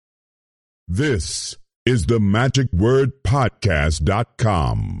This is the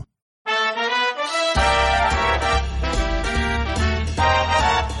magicwordpodcast.com.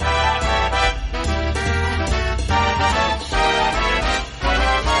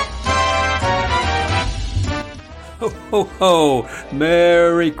 Ho, ho, ho!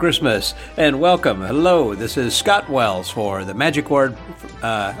 Merry Christmas and welcome. Hello, this is Scott Wells for the Magic Word,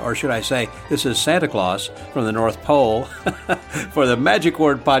 or should I say, this is Santa Claus from the North Pole for the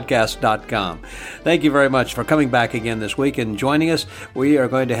magicwordpodcast.com. Thank you very much for coming back again this week and joining us. We are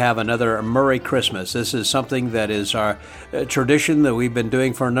going to have another Merry Christmas. This is something that is our tradition that we've been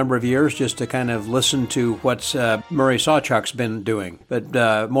doing for a number of years, just to kind of listen to what Murray Sawchuck's been doing.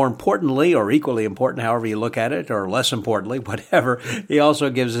 But more importantly, or equally important, however you look at it, or less importantly, whatever, he also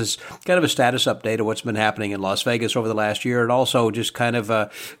gives us kind of a status update of what's been happening in Las Vegas over the last year, and also just kind of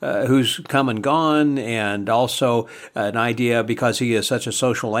who's come and gone, and also an idea, because he is such a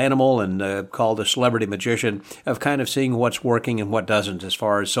social animal and called a celebrity magician, of kind of seeing what's working and what doesn't as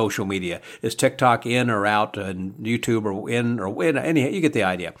far as social media. Is TikTok in or out, and YouTube or in or in? Anyhow, you get the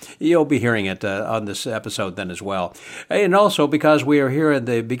idea. You'll be hearing it on this episode then as well. And also because we are here at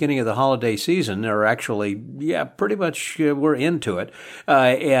the beginning of the holiday season, or actually, pretty much we're into it.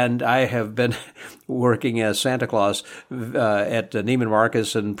 And I have been working as Santa Claus at Neiman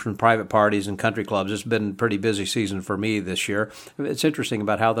Marcus and private parties and country clubs. It's been a pretty busy season for me this year. It's interesting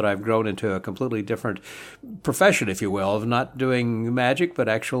about how that I've grown into a completely different profession, if you will, of not doing magic, but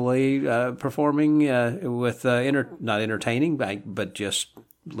actually performing with, not entertaining, but just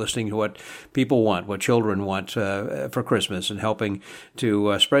listening to what people want, what children want for Christmas, and helping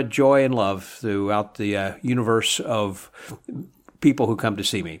to spread joy and love throughout the universe of people who come to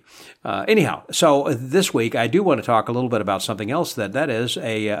see me. Anyhow, so this week I do want to talk a little bit about something else that is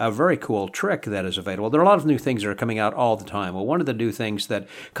a very cool trick that is available. There are a lot of new things that are coming out all the time. Well, one of the new things that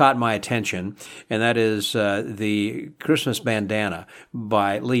caught my attention, and that is the Christmas bandana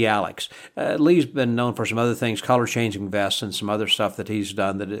by Lee Alex. Lee's been known for some other things, color-changing vests and some other stuff that he's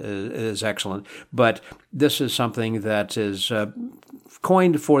done that is excellent. But this is something that is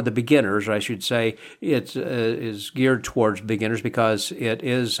coined for the beginners, I should say. It is geared towards beginners because it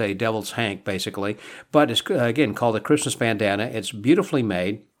is a devil's hank, basically. But it's, again, called a Christmas bandana. It's beautifully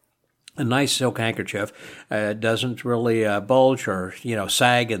made. A nice silk handkerchief. It doesn't really bulge or,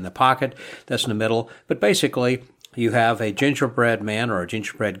 sag in the pocket. That's in the middle. But basically, you have a gingerbread man or a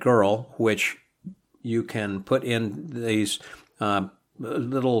gingerbread girl, which you can put in these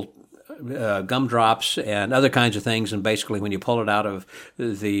little gumdrops and other kinds of things, and basically when you pull it out of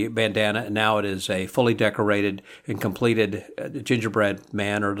the bandana, now it is a fully decorated and completed gingerbread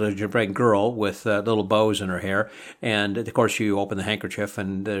man or gingerbread girl with little bows in her hair, and of course you open the handkerchief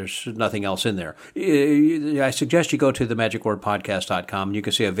and there's nothing else in there. I suggest you go to the magicwordpodcast.com and you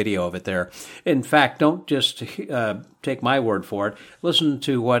can see a video of it there. In fact, don't just take my word for it. Listen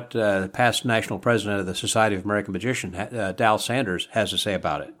to what the past national president of the Society of American Magicians, Dal Sanders, has to say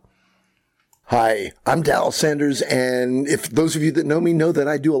about it. Hi, I'm Dal Sanders, and if those of you that know me know that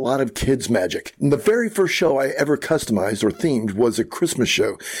I do a lot of kids magic. And the very first show I ever customized or themed was a Christmas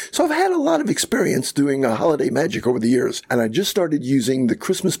show. So I've had a lot of experience doing holiday magic over the years, and I just started using the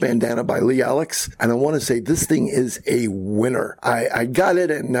Christmas bandana by Lee Alex, and I want to say this thing is a winner. I got it,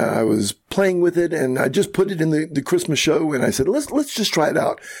 and I was playing with it, and I just put it in the Christmas show, and I said, let's just try it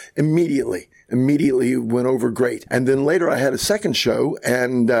out. Immediately went over great. And then later I had a second show,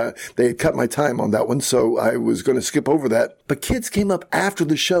 and they had cut my time on that one, so I was going to skip over that. But kids came up after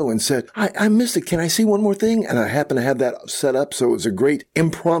the show and said, I missed it. Can I see one more thing? And I happened to have that set up, so it was a great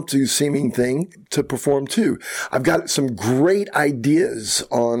impromptu seeming thing to perform too. I've got some great ideas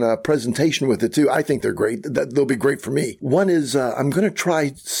on a presentation with it too. I think they're great. They'll be great for me. One is I'm going to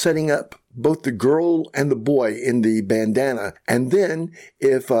try setting up both the girl and the boy in the bandana. And then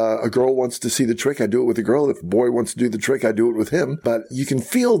if a girl wants to see the trick, I do it with the girl. If a boy wants to do the trick, I do it with him. But you can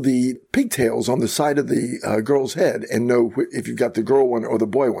feel the pigtails on the side of the girl's head and know if you've got the girl one or the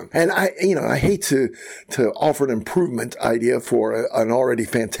boy one. And I hate to offer an improvement idea for an already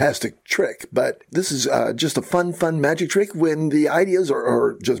fantastic trick, but this is just a fun magic trick when the ideas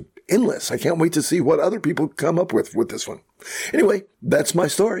are just endless. I can't wait to see what other people come up with this one. Anyway, that's my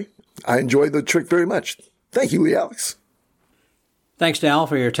story. I enjoyed the trick very much. Thank you, Lee Alex. Thanks, Dal,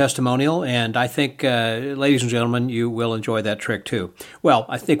 for your testimonial, and I think, ladies and gentlemen, you will enjoy that trick too. Well,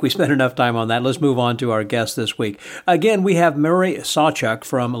 I think we spent enough time on that. Let's move on to our guest this week. Again, we have Murray Sawchuck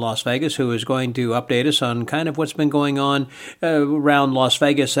from Las Vegas, who is going to update us on kind of what's been going on around Las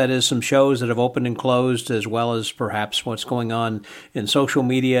Vegas. That is, some shows that have opened and closed, as well as perhaps what's going on in social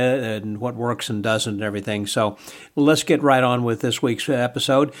media and what works and doesn't and everything. So let's get right on with this week's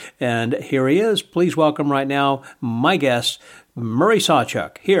episode. And here he is. Please welcome right now my guest, Murray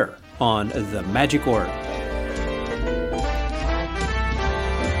Sawchuck, here on The Magic Word.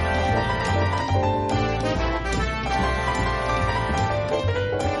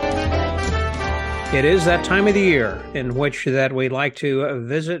 It is that time of the year in which that we like to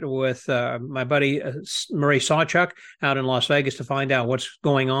visit with my buddy Murray Sawchuck out in Las Vegas to find out what's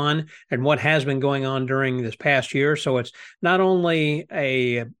going on and what has been going on during this past year. So it's not only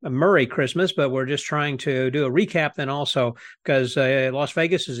a Murray Christmas, but we're just trying to do a recap then also, because Las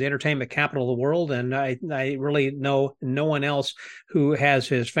Vegas is the entertainment capital of the world, and I really know no one else who has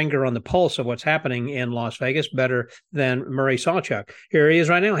his finger on the pulse of what's happening in Las Vegas better than Murray Sawchuck. Here he is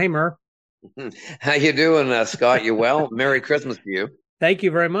right now. Hey, Murr. How you doing, Scott? You well? Merry Christmas to you. Thank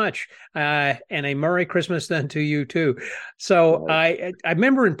you very much, and a Merry Christmas then to you too. So I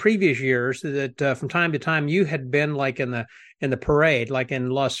remember in previous years that from time to time you had been like in the parade, like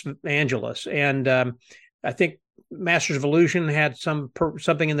in Los Angeles, and I think Masters of Illusion had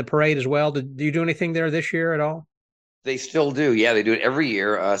something in the parade as well. Did you do anything there this year at all? They still do. Yeah, they do it every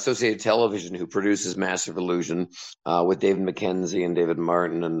year. Associated Television, who produces Master of Illusion with David Mackenzie and David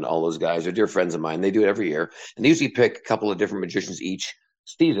Martin and all those guys, are dear friends of mine. They do it every year. And they usually pick a couple of different magicians each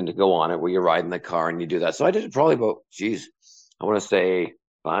season to go on it, where you ride in the car and you do that. So I did it probably about, I want to say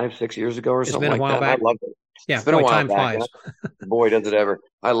 5-6 years ago or something like that. Back. I loved it. Yeah, it's been a while time back. flies. Boy, does it ever.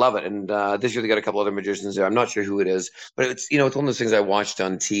 I love it. And this year they got a couple other magicians there. I'm not sure who it is, but it's one of those things I watched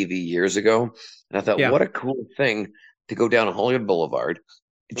on TV years ago. And I thought, what a cool thing to go down on Hollywood Boulevard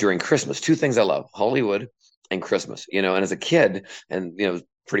during Christmas. Two things I love, Hollywood and Christmas, and as a kid, and,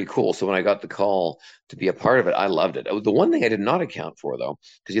 pretty cool. So when I got the call to be a part of it, I loved it. The one thing I did not account for, though,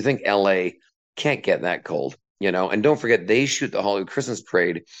 because you think LA can't get that cold, and don't forget, they shoot the Hollywood Christmas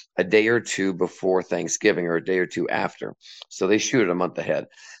Parade a day or two before Thanksgiving or a day or two after. So they shoot it a month ahead.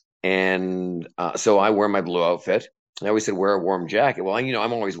 And so I wear my blue outfit. I always said, wear a warm jacket. Well,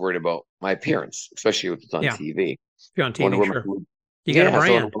 I'm always worried about my appearance, especially if it's on TV. If you're on TV, sure. You got a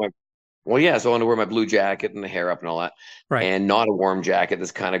brand. So I want to wear my blue jacket and the hair up and all that. Right. And not a warm jacket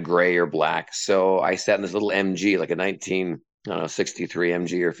that's kind of gray or black. So I sat in this little MG, like a 1963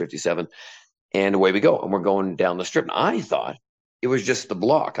 MG or 57. And away we go. And we're going down the strip. And I thought it was just the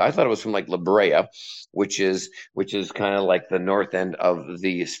block. I thought it was from like La Brea, which is kind of like the north end of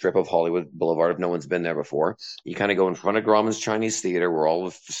the strip of Hollywood Boulevard. If no one's been there before, you kind of go in front of Grauman's Chinese Theater, where all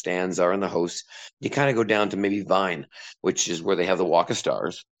the stands are and the hosts. You kind of go down to maybe Vine, which is where they have the Walk of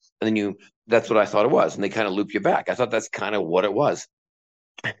Stars. And then that's what I thought it was. And they kind of loop you back. I thought that's kind of what it was.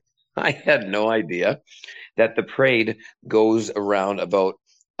 I had no idea that the parade goes around about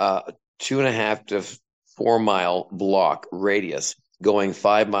 2.5 to 4 mile block radius, going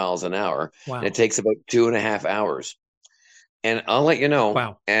 5 miles an hour. Wow. And it takes about 2.5 hours. And I'll let you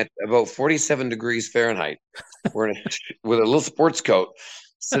know, at about 47 degrees Fahrenheit, we're with a little sports coat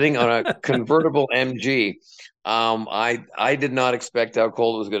sitting on a convertible MG. I did not expect how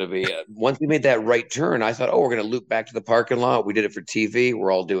cold it was going to be. Once we made that right turn, I thought, we're going to loop back to the parking lot. We did it for TV.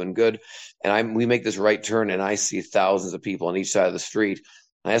 We're all doing good. And we make this right turn, and I see thousands of people on each side of the street.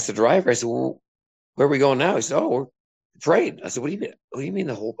 I asked the driver, I said, well, where are we going now? He said, we're parade. I said, what do you mean? What do you mean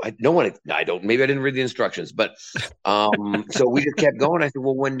the whole? I don't. Maybe I didn't read the instructions, but so we just kept going. I said,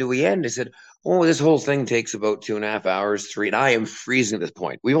 well, when do we end? They said, this whole thing takes about 2.5 hours, 3. And I am freezing at this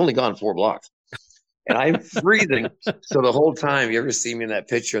point. We've only gone 4 blocks. And I'm freezing. So the whole time, you ever see me in that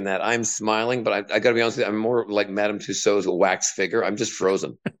picture and that, I'm smiling, but I got to be honest with you, I'm more like Madame Tussauds wax figure. I'm just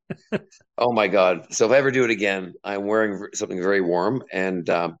frozen. Oh, my God. So if I ever do it again, I'm wearing something very warm and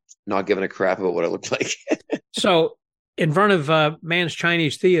not giving a crap about what I look like. So in front of Mann's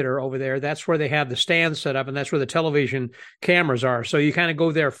Chinese Theater over there, that's where they have the stands set up, and that's where the television cameras are. So you kind of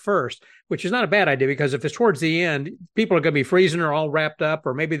go there first, which is not a bad idea, because if it's towards the end, people are going to be freezing or all wrapped up,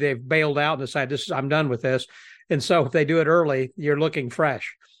 or maybe they've bailed out and decided, I'm done with this. And so if they do it early, you're looking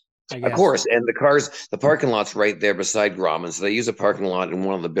fresh. I guess. Of course, and the parking lot's right there beside Grauman. So they use a parking lot in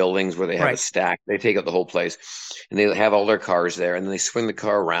one of the buildings where they have a stack. They take out the whole place, and they have all their cars there, and then they swing the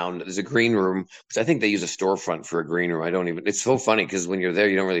car around. There's a green room, which I think they use a storefront for a green room. I don't even. It's so funny because when you're there,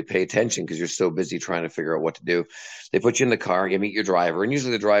 you don't really pay attention because you're so busy trying to figure out what to do. They put you in the car, you meet your driver, and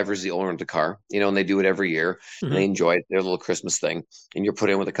usually the driver is the owner of the car, and they do it every year, and they enjoy it. Their little Christmas thing, and you're put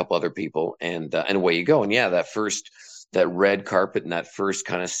in with a couple other people, and away you go. And yeah, that red carpet and that first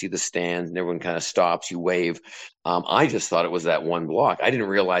kind of see the stands and everyone kind of stops, you wave. I just thought it was that one block. I didn't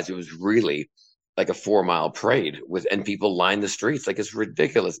realize it was really like a 4-mile parade and people line the streets. Like, it's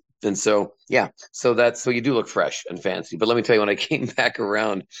ridiculous. And so, yeah, so you do look fresh and fancy. But let me tell you, when I came back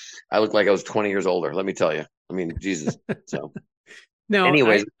around, I looked like I was 20 years older. Let me tell you. I mean, Jesus. So now,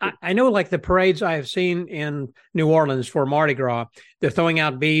 anyways, I know, like the parades I have seen in New Orleans for Mardi Gras, they're throwing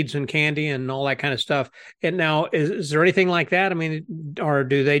out beads and candy and all that kind of stuff. And now, is there anything like that? I mean, or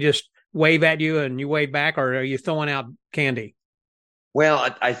do they just wave at you and you wave back, or are you throwing out candy?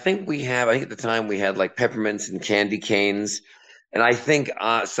 Well, I think at the time we had like peppermints and candy canes. And I think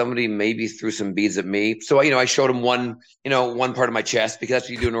somebody maybe threw some beads at me. So, I showed them one part of my chest, because that's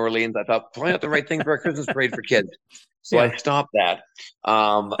what you do in Orleans. I thought, probably not the right thing for a Christmas parade for kids. So I stopped that.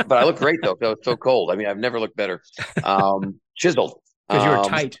 But I look great, though. It was so cold. I mean, I've never looked better. Chiseled. Because you were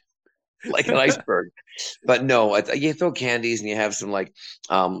tight. Like an iceberg. But no, you throw candies and you have some like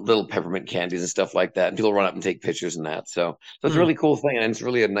little peppermint candies and stuff like that. And people run up and take pictures and that. So it's a really cool thing. And it's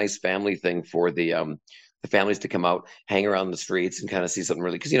really a nice family thing for the families to come out, hang around the streets and kind of see something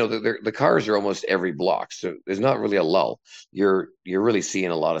really, because the cars are almost every block, so there's not really a lull. You're really seeing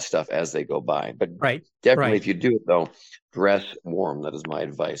a lot of stuff as they go by. But definitely, if you do it though, dress warm. That is my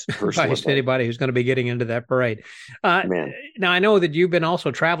advice. Advice to anybody who's going to be getting into that parade. Now, I know that you've been also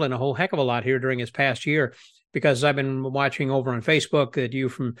traveling a whole heck of a lot here during this past year, because I've been watching over on Facebook that you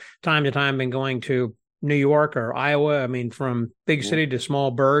from time to time been going to New York or Iowa. I mean, from big city to small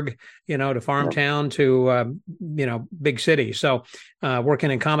burg, to farm town to, big city. So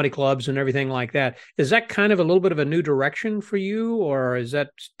working in comedy clubs and everything like that. Is that kind of a little bit of a new direction for you, or is that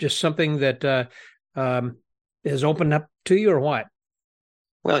just something that has opened up to you, or what?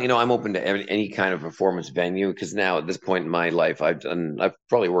 Well, I'm open to any kind of performance venue, because now at this point in my life, I've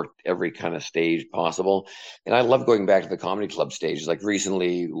probably worked every kind of stage possible. And I love going back to the comedy club stages. Like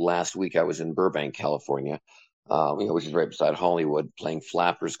recently, last week, I was in Burbank, California, which is right beside Hollywood, playing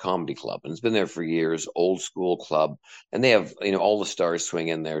Flappers Comedy Club. And it's been there for years, old school club. And they have, all the stars swing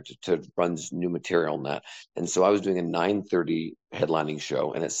in there to run new material and that. And so I was doing a 9:30 headlining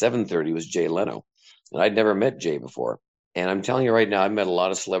show, and at 7:30 was Jay Leno. And I'd never met Jay before. And I'm telling you right now, I've met a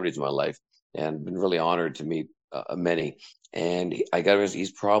lot of celebrities in my life and been really honored to meet many. And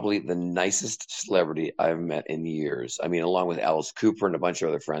he's probably the nicest celebrity I've met in years. I mean, along with Alice Cooper and a bunch of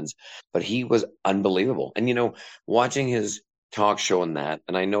other friends, but he was unbelievable. And, watching his talk show and that,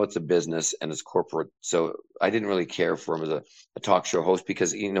 and I know it's a business and it's corporate, so I didn't really care for him as a talk show host,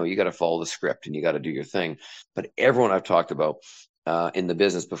 because, you got to follow the script and you got to do your thing. But everyone I've talked about in the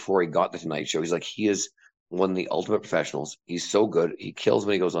business before he got the Tonight Show, he's like, he is one of the ultimate professionals. He's so good. He kills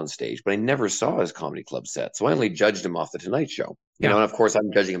when he goes on stage. But I never saw his comedy club set, so I only judged him off the Tonight Show. And of course,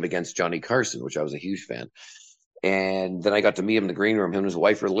 I'm judging him against Johnny Carson, which I was a huge fan. And then I got to meet him in the green room. Him and his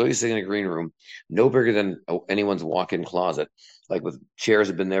wife were literally sitting in a green room, no bigger than anyone's walk-in closet, like with chairs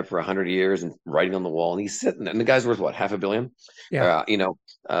that have been there for 100 years and writing on the wall. And he's sitting there, and the guy's worth what, $500 million?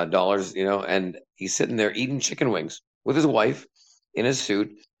 Dollars, and he's sitting there eating chicken wings with his wife in his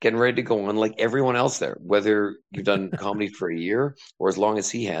suit, getting ready to go on like everyone else there, whether you've done comedy for a year or as long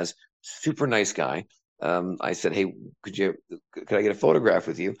as he has. Super nice guy. I said, hey, could I get a photograph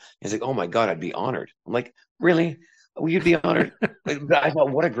with you? He's like, oh my God, I'd be honored. I'm like, really? Oh, you'd be honored? But I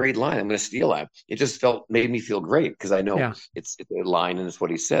thought, what a great line. I'm going to steal that. It just made me feel great, because I know it's a line and it's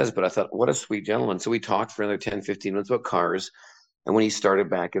what he says. But I thought, what a sweet gentleman. So we talked for another 10, 15 minutes about cars. And when he started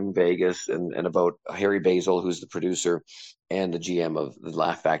back in Vegas and about Harry Basil, who's the producer and the GM of the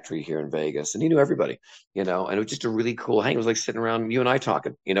Laugh Factory here in Vegas. And he knew everybody, and it was just a really cool hang. It was like sitting around, you and I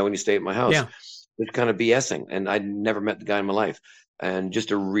talking, when you stay at my house. Just kind of BSing. And I'd never met the guy in my life. And just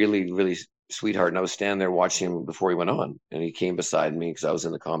a really, really sweetheart. And I was standing there watching him before he went on. And he came beside me because I was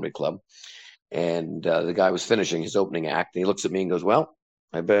in the comedy club. And the guy was finishing his opening act. And he looks at me and goes, well,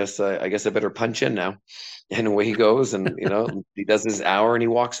 I guess I better punch in now. And away he goes, and he does his hour and he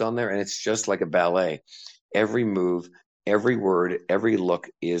walks on there, and it's just like a ballet. Every move, every word, every look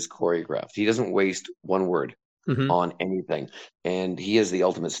is choreographed. He doesn't waste one word on anything. And he is the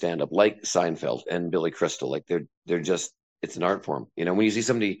ultimate stand-up, like Seinfeld and Billy Crystal. Like they're just, it's an art form. When you see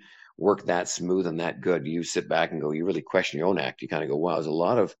somebody work that smooth and that good, you sit back and go, you really question your own act. You kind of go, wow, there's a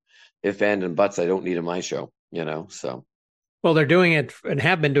lot of if, and buts I don't need in my show, so. Well, they're doing it and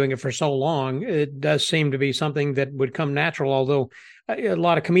have been doing it for so long. It does seem to be something that would come natural, although a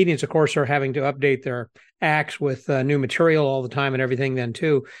lot of comedians, of course, are having to update their acts with new material all the time and everything then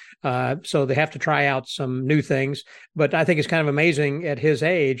too. So they have to try out some new things. But I think it's kind of amazing at his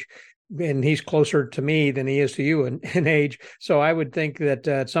age, and he's closer to me than he is to you in age. So I would think that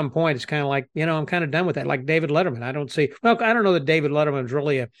at some point it's kind of like, I'm kind of done with that. Like David Letterman. I don't know that David Letterman was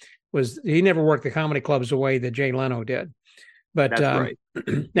really he never worked the comedy clubs the way that Jay Leno did. But that's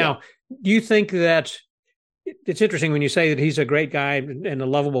right. Now, do you think that it's interesting when you say that he's a great guy and a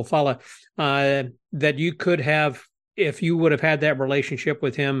lovable fella, that you could have, if you would have had that relationship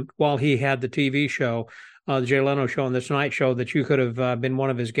with him while he had the TV show, the Jay Leno show and the Tonight Show, that you could have been one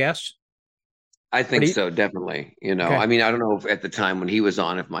of his guests? I think so, definitely. Okay. I mean, I don't know if at the time when he was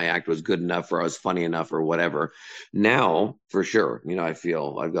on, if my act was good enough or I was funny enough or whatever. Now, for sure, I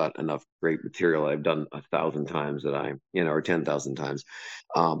feel I've got enough great material I've done 1,000 times that or 10,000 times.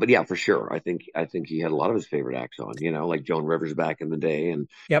 But yeah, for sure. I think he had a lot of his favorite acts on, like Joan Rivers back in the day and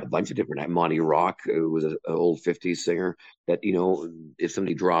a bunch of different, Monty Rock, who was an old 50s singer that, if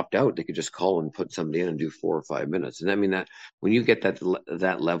somebody dropped out, they could just call and put somebody in and do 4 or 5 minutes. And I mean, that when you get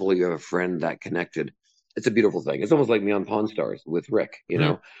that level, you have a friend that connected. It's a beautiful thing. It's almost like me on Pawn Stars with Rick,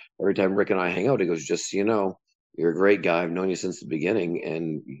 every time Rick and I hang out, he goes, just, you're a great guy. I've known you since the beginning.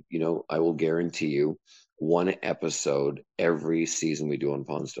 And, I will guarantee you 1 episode every season we do on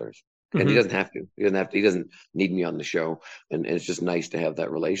Pawn Stars. And he doesn't have to. He doesn't need me on the show. And it's just nice to have that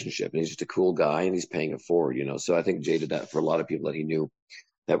relationship. And he's just a cool guy and he's paying it forward, So I think Jay did that for a lot of people that he knew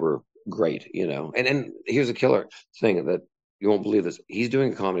that were great, And here's a killer thing that you won't believe this. He's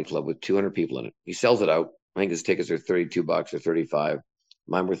doing a comedy club with 200 people in it. He sells it out. I think his tickets are $32 or $35.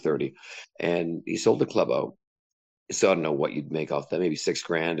 Mine were 30. And he sold the club out. So I don't know what you'd make off that, maybe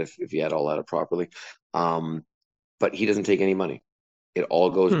 $6,000 if you had all that up properly. But he doesn't take any money. It all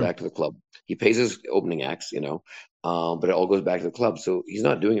goes back to the club. He pays his opening acts, but it all goes back to the club. So he's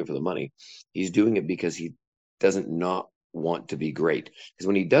not doing it for the money. He's doing it because he doesn't not want to be great. Because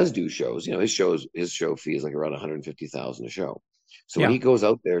when he does do shows, his show fee is like around $150,000 a show. So when he goes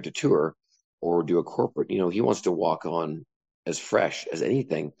out there to tour or do a corporate, he wants to walk on as fresh as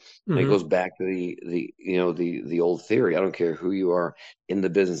anything. And it goes back to the old theory. I don't care who you are in the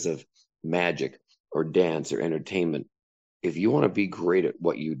business of magic or dance or entertainment. If you want to be great at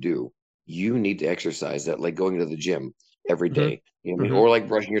what you do, you need to exercise that, like going to the gym every day, or like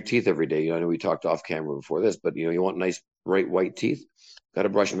brushing your teeth every day. I know we talked off camera before this, but you want nice, bright, white teeth. Got to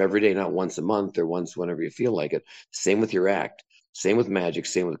brush them every day, not once a month or once whenever you feel like it. Same with your act. Same with magic,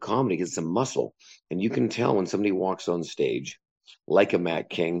 same with comedy, because it's a muscle. And you can tell when somebody walks on stage, like a Matt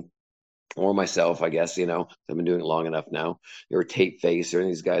King or myself, I guess, I've been doing it long enough now, or Tate Face or any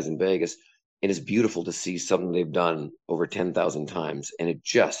of these guys in Vegas. And it's beautiful to see something they've done over 10,000 times. And it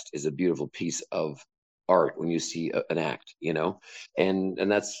just is a beautiful piece of art when you see an act, and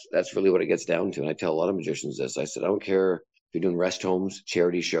that's really what it gets down to. And I tell a lot of magicians this. I said, I don't care if you're doing rest homes,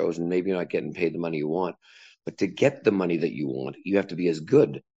 charity shows, and maybe you're not getting paid the money you want. But to get the money that you want, you have to be as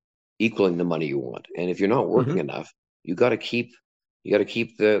good, equaling the money you want. And if you're not working enough, you got to keep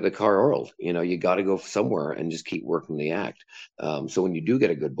the car oiled. You got to go somewhere and just keep working the act. So when you do get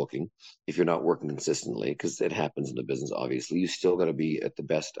a good booking, if you're not working consistently, because it happens in the business, obviously, you still got to be at the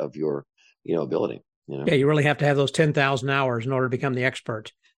best of your ability. Yeah, you really have to have those 10,000 hours in order to become the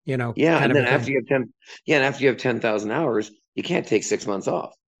expert. Yeah, and then after you have 10,000 hours, you can't take 6 months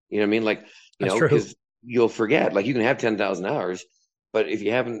off. You know what I mean? Like, because you'll forget. Like, you can have 10,000 hours, but if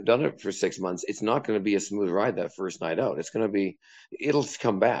you haven't done it for 6 months, it's not going to be a smooth ride that first night out. It'll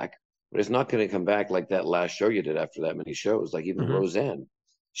come back, but it's not going to come back like that last show you did after that many shows. Like even Roseanne,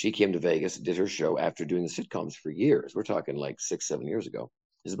 she came to Vegas, did her show after doing the sitcoms for years. We're talking like 6-7 years ago.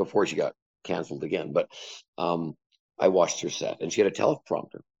 This is before she got canceled again. But I watched her set, and she had a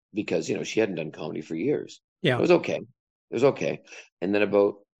teleprompter because she hadn't done comedy for years. Yeah, it was okay. And then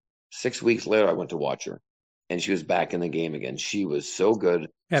about 6 weeks later, I went to watch her. And she was back in the game again. She was so good.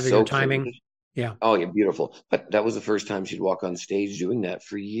 Having her timing. Yeah. Oh, yeah, beautiful. But that was the first time she'd walk on stage doing that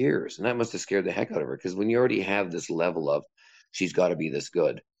for years. And that must have scared the heck out of her. Because when you already have this level of she's got to be this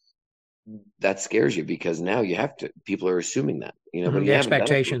good, that scares you because now people are assuming that. But the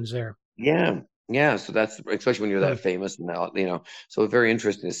expectations there. Yeah. Yeah. So that's, especially when you're that famous now, so it's very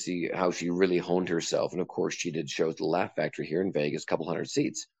interesting to see how she really honed herself. And of course, she did shows at the Laugh Factory here in Vegas, a couple hundred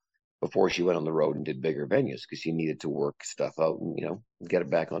seats, before she went on the road and did bigger venues because she needed to work stuff out and, get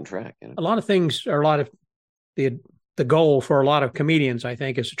it back on track. A lot of things are a lot of the goal for a lot of comedians, I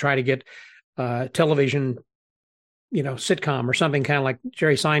think, is to try to get television sitcom or something kind of like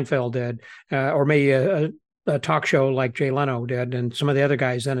Jerry Seinfeld did, or maybe a talk show like Jay Leno did, and some of the other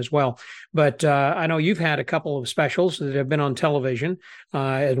guys then as well. But I know you've had a couple of specials that have been on television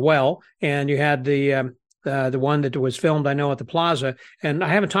as well, and you had the one that was filmed, I know, at the Plaza. And I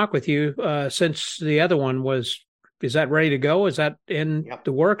haven't talked with you since the other one was. Is that ready to go? Is that in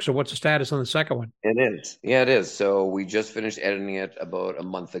the works, or what's the status on the second one? It is. Yeah, it is. So we just finished editing it about a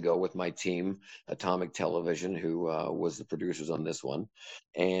month ago with my team, Atomic Television, who was the producers on this one,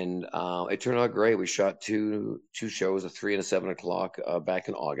 and it turned out great. We shot two shows, a 3 and a 7 o'clock, back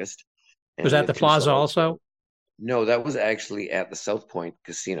in August. Was that the Plaza also? No, that was actually at the South Point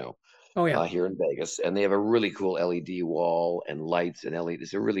Casino. Oh, yeah. Here in Vegas, and they have a really cool LED wall and lights and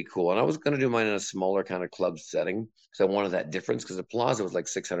LEDs. They're really cool. And I was going to do mine in a smaller kind of club setting because I wanted that difference, because the Plaza was like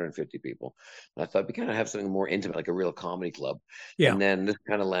 650 people. And I thought we kind of have something more intimate, like a real comedy club. Yeah. And then this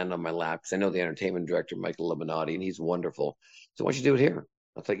kind of landed on my lap because I know the entertainment director, Michael Lemonati, and he's wonderful. So why don't you do it here?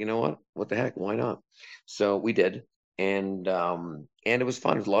 I thought, you know what the heck? Why not? So we did. And it was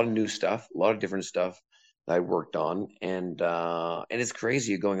fun. It was a lot of new stuff, a lot of different stuff I worked on, and it's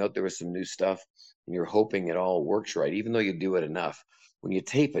crazy going out there with some new stuff and you're hoping it all works right, even though you do it enough. When you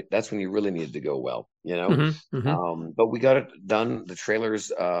tape it, that's when you really need it to go well, but we got it done. The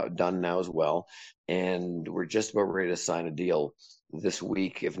trailer's done now as well, and we're just about ready to sign a deal this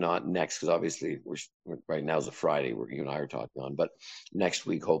week, if not next, because obviously we're right now is a Friday where you and I are talking on, but next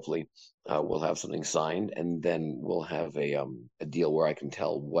week hopefully we'll have something signed, and then we'll have a deal where I can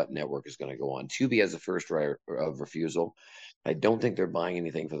tell what network is going to go on. Tubi has the first right of refusal. I don't think they're buying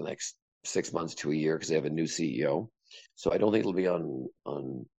anything for the next 6 months to a year because they have a new CEO, so I don't think it'll be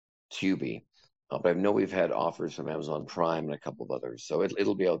on Tubi. But I know we've had offers from Amazon Prime and a couple of others. So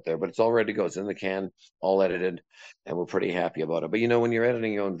it'll be out there, but it's all ready to go. It's in the can, all edited, and we're pretty happy about it. But, when you're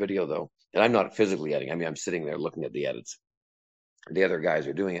editing your own video, though, and I'm not physically editing. I mean, I'm sitting there looking at the edits. The other guys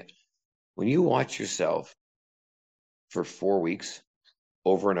are doing it. When you watch yourself for 4 weeks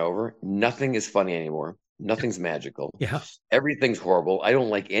over and over, nothing is funny anymore. Nothing's magical. Yeah. Everything's horrible. I don't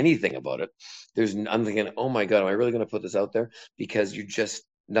like anything about it. I'm thinking, oh, my God, am I really going to put this out there? Because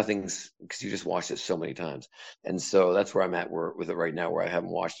because you just watched it so many times. And so that's where I'm at with it right now, where I haven't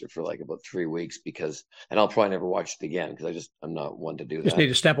watched it for like about 3 weeks and I'll probably never watch it again because I'm not one to do that. Just need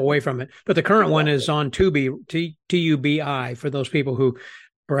to step away from it. But the current one is on Tubi, TUBI, for those people who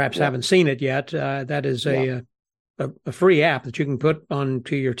perhaps haven't seen it yet. That is a free app that you can put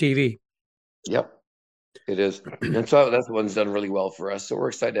onto your TV. Yep. It is. And so that's the one's done really well for us. So we're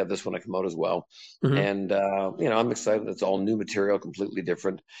excited to have this one to come out as well. Mm-hmm. And, I'm excited. It's all new material, completely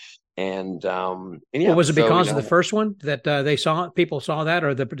different. And was it because of the first one that people saw that,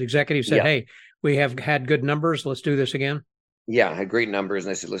 or the executive said, hey, we have had good numbers, let's do this again? Yeah, I had great numbers.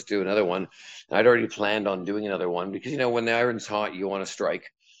 And I said, let's do another one. And I'd already planned on doing another one because, when the iron's hot, you want to strike.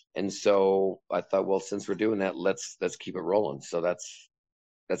 And so I thought, well, since we're doing that, let's keep it rolling. So that's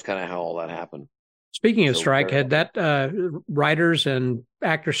kind of how all that happened. Speaking of strike, had that writers and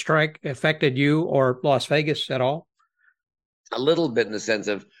actors strike affected you or Las Vegas at all? A little bit, in the sense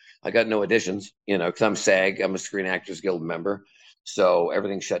of I got no auditions, because I'm SAG, I'm a Screen Actors Guild member. So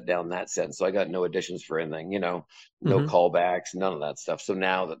everything shut down in that sense. So I got no auditions for anything, no callbacks, none of that stuff. So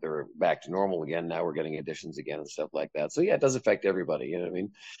now that they're back to normal again, now we're getting auditions again and stuff like that. So yeah, it does affect everybody. You know what I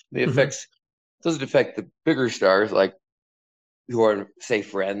mean? It doesn't affect the bigger stars like who are, say,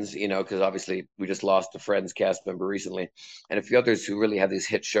 Friends, because obviously we just lost a Friends cast member recently, and a few others who really have these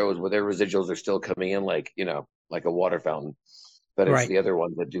hit shows where their residuals are still coming in like a water fountain. But it's the other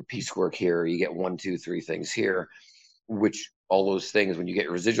ones that do piecework here. You get 1, 2, 3 things here, which all those things, when you get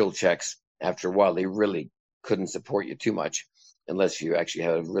residual checks, after a while, they really couldn't support you too much unless you actually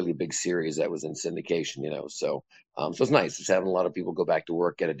had a really big series that was in syndication, So it's nice. It's having a lot of people go back to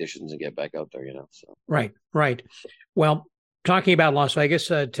work, get auditions, and get back out there, So Right. Well, talking about Las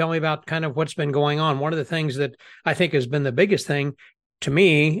Vegas, tell me about kind of what's been going on. One of the things that I think has been the biggest thing to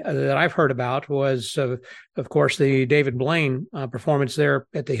me that I've heard about was, of course, the David Blaine performance there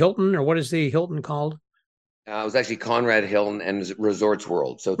at the Hilton, or what is the Hilton called? It was actually Conrad Hilton and Resorts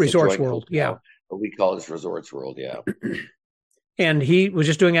World. So it's Resorts World, yeah. But we call it Resorts World, yeah. And he was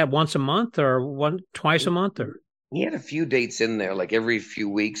just doing that once a month or twice a month, or? He had a few dates in there, like every few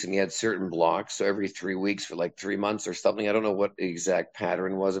weeks, and he had certain blocks. So every 3 weeks for like 3 months or something. I don't know what the exact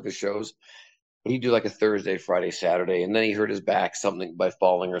pattern was of his shows. He'd do like a Thursday, Friday, Saturday, and then he hurt his back something by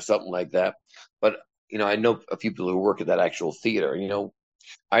falling or something like that. But, I know a few people who work at that actual theater.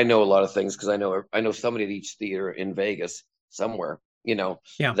 I know a lot of things because I know somebody at each theater in Vegas somewhere,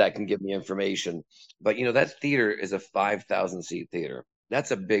 that can give me information. But, that theater is a 5,000 seat theater.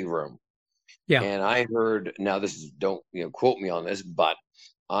 That's a big room. Yeah. And I heard, now this is, don't quote me on this, but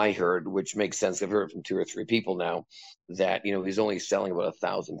I heard, which makes sense. I've heard it from 2 or 3 people now, that he's only selling about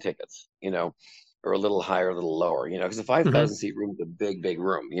 1,000 tickets, or a little higher, a little lower, because a 5,000 seat room is a big, big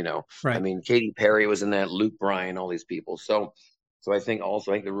room. Right. I mean, Katy Perry was in that, Luke Bryan, all these people. So I think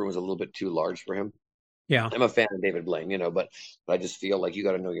the room is a little bit too large for him. Yeah. I'm a fan of David Blaine, but I just feel like you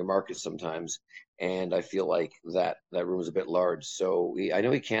got to know your market sometimes. And I feel like that room is a bit large. So I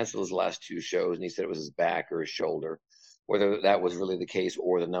know he canceled his last 2 shows, and he said it was his back or his shoulder. Whether that was really the case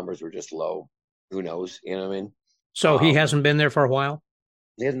or the numbers were just low, who knows? You know what I mean? So he hasn't been there for a while?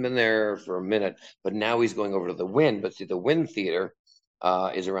 He hasn't been there for a minute, but now he's going over to the Wynn. But see, the Wynn Theater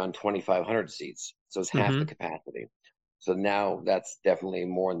is around 2,500 seats. So it's half the capacity. So now that's definitely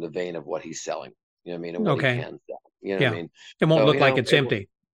more in the vein of what he's selling. You know what I mean? And what he can sell. You know what I mean? It won't look like it's empty.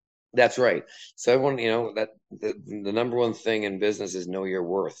 That's right. So everyone, that the number one thing in business is know your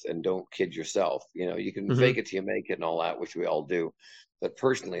worth and don't kid yourself. You can fake it till you make it and all that, which we all do. But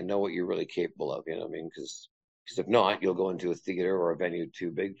personally, know what you're really capable of. You know what I mean? Because if not, you'll go into a theater or a venue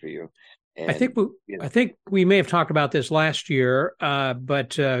too big for you. And, I think we may have talked about this last year,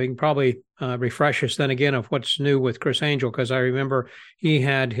 but you can probably refresh us then again of what's new with Chris Angel, because I remember he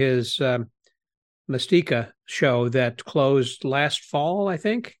had his Mystica show that closed last fall, I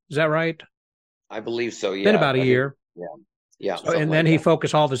think. Is that right? I believe so, yeah. Been about a year. Yeah. So, and then he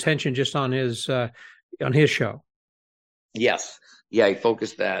focused all of his attention just on his show. Yes. Yeah, he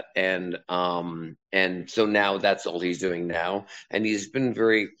focused that, and so now that's all he's doing now. And he's been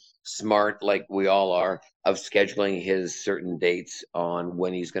very smart, like we all are, of scheduling his certain dates on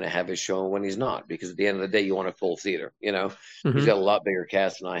when he's going to have his show and when he's not. Because at the end of the day, you want a full theater. He's got a lot bigger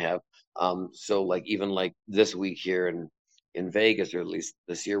cast than I have. So like even like this week here in Vegas, or at least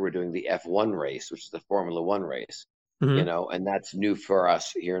this year, we're doing the F1 race, which is the Formula One race. And that's new for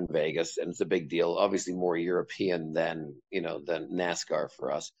us here in Vegas, and it's a big deal. Obviously more European than NASCAR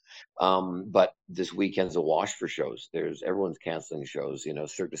for us. But this weekend's a wash for shows. Everyone's canceling shows.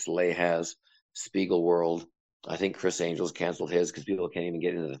 Cirque du Soleil has, Spiegel World. I think Chris Angel's canceled his because people can't even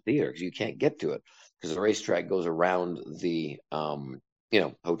get into the theater because you can't get to it because the racetrack goes around the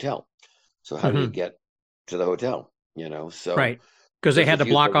hotel. So how do you get to the hotel? So right, because they had to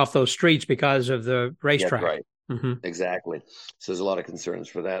block off those streets because of the racetrack. Right. Exactly. So there's a lot of concerns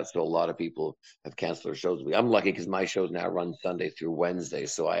for that. So a lot of people have canceled their shows. I'm lucky because my shows now run Sunday through Wednesday.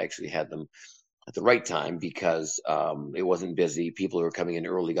 So I actually had them at the right time because it wasn't busy. People who were coming in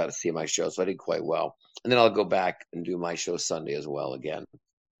early got to see my show. So I did quite well. And then I'll go back and do my show Sunday as well again,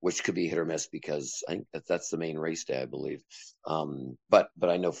 which could be hit or miss because I think that's the main race day, I believe. But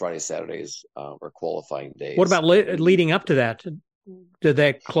I know Friday, Saturdays are qualifying days. What about leading up to that? Did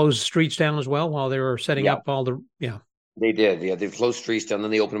they close streets down as well while they were setting up all the? Yeah, they did. Yeah, they closed streets down, then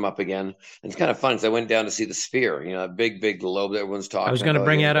they opened them up again. And it's kind of fun because I went down to see the Sphere, a big globe that everyone's talking about. I was going to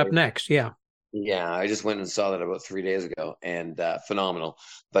bring that up next. Yeah. Yeah, I just went and saw that about 3 days ago, and phenomenal.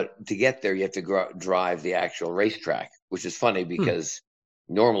 But to get there, you have to drive the actual racetrack, which is funny because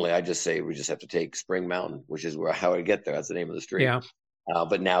normally I just say we just have to take Spring Mountain, which is how I get there. That's the name of the street. Yeah.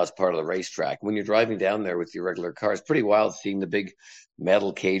 But now it's part of the racetrack. When you're driving down there with your regular car, it's pretty wild seeing the big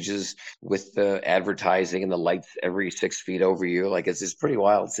metal cages with the advertising and the lights every 6 feet over you. Like it's pretty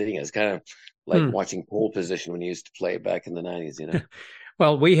wild seeing it. It's kind of like watching Pole Position when you used to play it back in the 90s,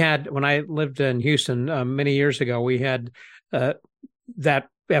 Well, we had, when I lived in Houston many years ago, we had that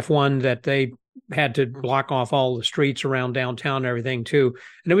F1 that they had to block off all the streets around downtown and everything too.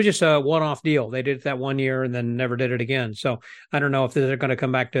 And it was just a one-off deal. They did it that one year and then never did it again. So I don't know if they're going to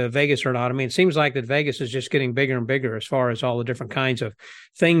come back to Vegas or not. I mean, it seems like that Vegas is just getting bigger and bigger as far as all the different kinds of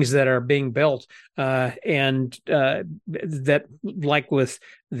things that are being built. And that, like with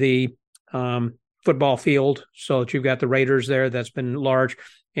the football field, so that you've got the Raiders there, that's been large.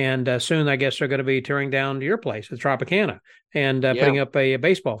 And soon, I guess, they're going to be tearing down your place, the Tropicana, and putting up a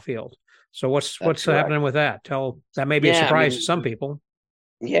baseball field. So what's happening with that? That may be a surprise to some people.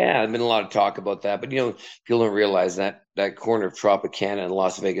 Yeah, there's been a lot of talk about that, but people don't realize that corner of Tropicana and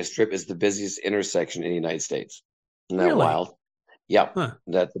Las Vegas Strip is the busiest intersection in the United States. Isn't that wild? Yeah,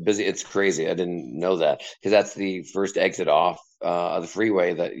 that's busy. It's crazy. I didn't know that because that's the first exit off the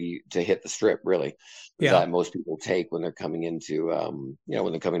freeway to hit the Strip. Really, that most people take when they're coming into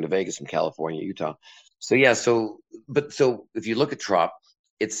when they're coming to Vegas from California, Utah. So if you look at Trop,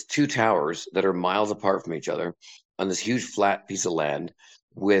 it's 2 towers that are miles apart from each other on this huge flat piece of land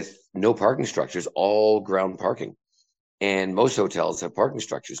with no parking structures, all ground parking. And most hotels have parking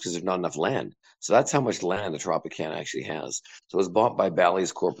structures because there's not enough land. So that's how much land the Tropicana actually has. So it was bought by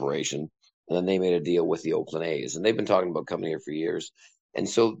Bally's Corporation, and then they made a deal with the Oakland A's. And they've been talking about coming here for years. And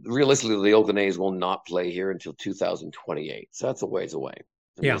so realistically, the Oakland A's will not play here until 2028. So that's a ways away.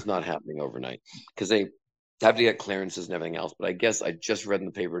 It's not happening overnight because they have to get clearances and everything else. But I guess I just read in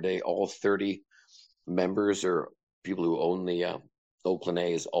the paper today, all 30 members or people who own the Oakland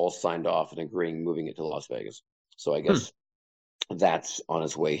A's all signed off and agreeing moving it to Las Vegas. So I guess that's on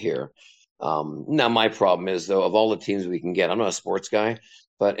its way here. Now, my problem is, though, of all the teams we can get, I'm not a sports guy,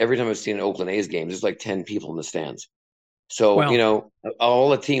 but every time I've seen an Oakland A's game, there's like 10 people in the stands. So, you know, all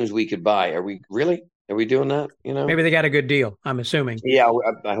the teams we could buy, are we doing that? You know, maybe they got a good deal, I'm assuming. Yeah,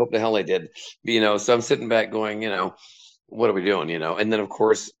 I hope the hell they did. You know, so I'm sitting back going, you know, what are we doing? You know, and then of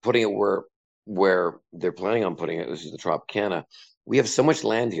course putting it where they're planning on putting it, which is the Tropicana. We have so much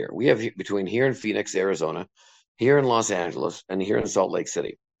land here. We have between here in Phoenix, Arizona, here in Los Angeles, and here in Salt Lake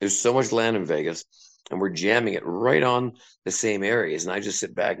City. There's so much land in Vegas, and we're jamming it right on the same areas. And I just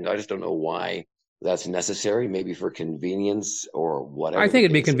sit back and I just don't know why that's necessary, maybe for convenience or whatever. I think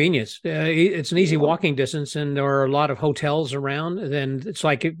it'd be convenience. It's an easy walking distance, and there are a lot of hotels around. Then it's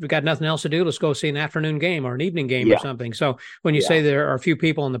like, if we've got nothing else to do, let's go see an afternoon game or an evening game or something. So when you say there are a few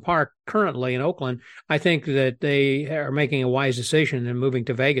people in the park currently in Oakland, I think that they are making a wise decision in moving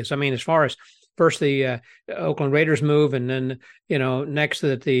to Vegas. I mean, as far as first the Oakland Raiders move, and then, you know, next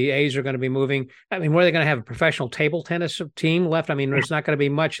that the A's are going to be moving. I mean, where are they going to have a professional table tennis team left? I mean, there's not going to be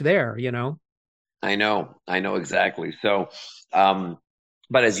much there, you know. I know exactly. So,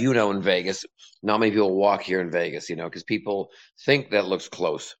 but as you know, in Vegas, not many people walk here in Vegas, you know, because people think that looks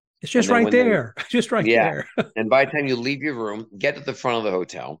close. It's just right there, just right there. And by the time you leave your room, get to the front of the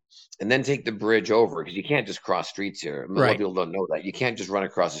hotel, and then take the bridge over, because you can't just cross streets here. A lot of people don't know that. You can't just run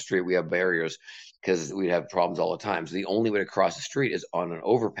across the street. We have barriers because we'd have problems all the time. So the only way to cross the street is on an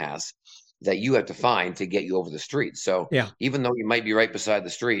overpass that you have to find to get you over the street. So even though you might be right beside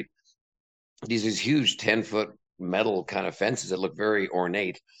the street, these huge 10-foot metal kind of fences that look very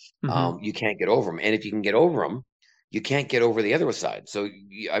ornate. You can't get over them. And if you can get over them, you can't get over the other side. So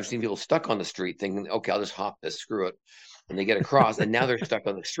I've seen people stuck on the street thinking, okay, I'll just hop this, screw it. And they get across, and now they're stuck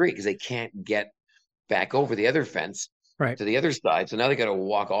on the street because they can't get back over the other fence to the other side. So now they got to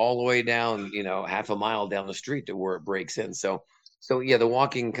walk all the way down, you know, half a mile down the street to where it breaks in. So yeah, the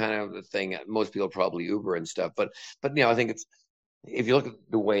walking kind of thing, most people probably Uber and stuff. But you know, I think it's, if you look at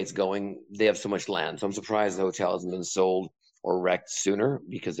the way it's going, they have so much land. So I'm surprised the hotel hasn't been sold or wrecked sooner,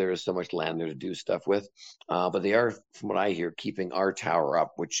 because there is so much land there to do stuff with. But they are, from what I hear, keeping our tower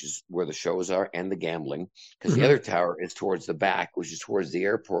up, which is where the shows are and the gambling, because the other tower is towards the back, which is towards the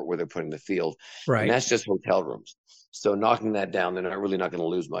airport where they're putting the field. And that's just hotel rooms. So knocking that down, they're not going to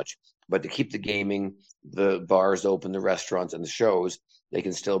lose much. But to keep the gaming, the bars open, the restaurants, and the shows, they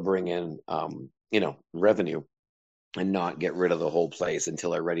can still bring in, you know, revenue, and not get rid of the whole place until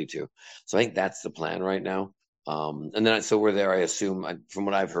they're ready to. So I think that's the plan right now. And then, so we're there, I assume, from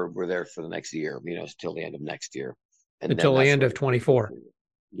what I've heard, we're there for the next year, you know, till the end of next year. And until the end of 24.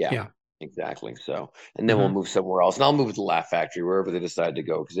 Yeah, exactly. So, and then we'll move somewhere else. And I'll move to the Laugh Factory, wherever they decide to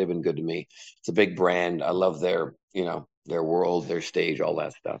go, because they've been good to me. It's a big brand. I love their, you know, their world, their stage, all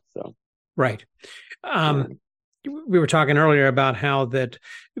that stuff. So, we were talking earlier about how that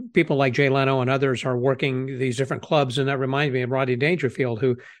people like Jay Leno and others are working these different clubs. And that reminds me of Rodney Dangerfield,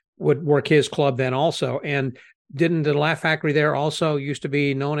 who would work his club then also. And didn't the Laugh Factory there also used to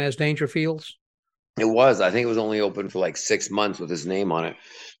be known as Dangerfield's? It was. I think it was only open for like 6 months with his name on it,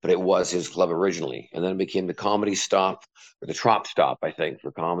 but it was his club originally. And then it became the Comedy Stop, or the Trop Stop, I think,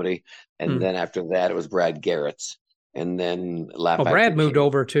 for comedy. And then after that, it was Brad Garrett's. And then Brad moved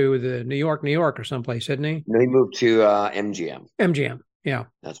over to the New York or someplace, didn't he? No, he moved to MGM. MGM, yeah.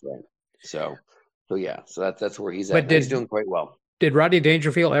 That's right. So yeah. So that's where he's at. He's doing quite well. Did Rodney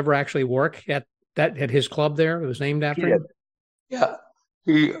Dangerfield ever actually work at his club there? It was named after him? Yeah.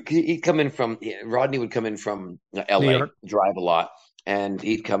 He'd come in from, Rodney would come in from LA, drive a lot, and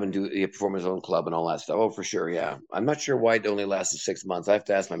he'd come and perform his own club and all that stuff. Oh, for sure, yeah. I'm not sure why it only lasted 6 months. I have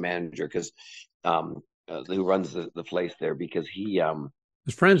to ask my manager, because who runs the place there, because he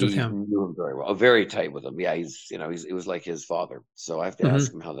was friends with him. Knew him very well, very tight with him. Yeah, it was like his father. So I have to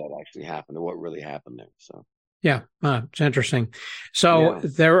ask him how that actually happened and what really happened there. So yeah, it's interesting. So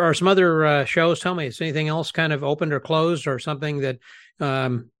there are some other shows. Tell me, is anything else kind of opened or closed, or something that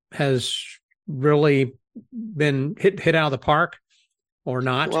has really been hit out of the park, or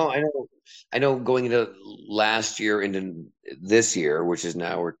not? Well, I know going into last year into this year, which is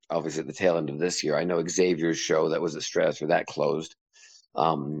now we're obviously at the tail end of this year. I know Xavier's show that was at Stratosphere that closed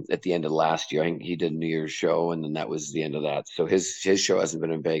at the end of last year. I think he did a New Year's show, and then that was the end of that. So his show hasn't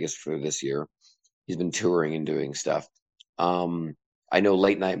been in Vegas for this year. He's been touring and doing stuff. I know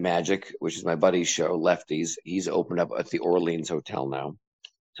Late Night Magic, which is my buddy's show, Lefties. He's opened up at the Orleans Hotel now.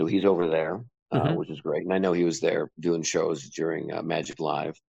 So he's over there, which is great. And I know he was there doing shows during Magic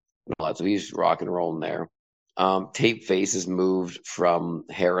Live. So he's rock and rolling there. Tape Face has moved from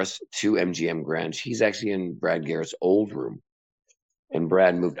Harris to MGM Grand. He's actually in Brad Garrett's old room. And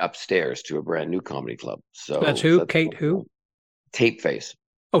Brad moved upstairs to a brand new comedy club. So that's who? Kate who? Tape Face.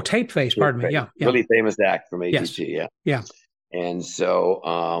 Oh, Tape Face. Pardon me. Yeah. Really famous act from ATT. Yes. Yeah. And so,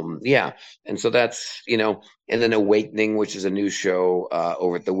 and so that's, and then Awakening, which is a new show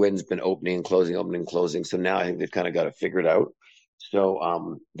over at the Wynn's, been opening and closing. So now I think they've kind of got it figured out.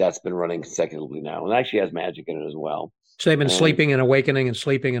 So that's been running consecutively now, and actually has magic in it as well. So they've been sleeping and awakening and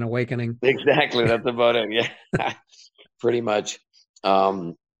sleeping and awakening. Exactly. That's about it. Yeah, pretty much.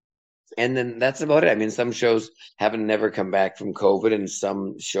 And then that's about it. I mean, some shows haven't never come back from COVID, and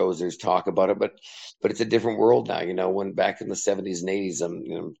some shows there's talk about it, but it's a different world now. When back in the 70s and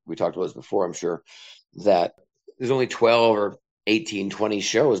 80s, we talked about this before, I'm sure, that there's only 12 or 18, 20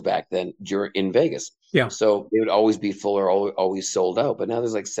 shows back then in Vegas. Yeah. So they would always be full or always sold out. But now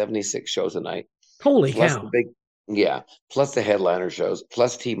there's like 76 shows a night. Holy cow. Plus the headliner shows,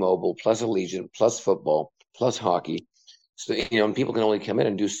 plus T-Mobile, plus Allegiant, plus football, plus hockey. So, and people can only come in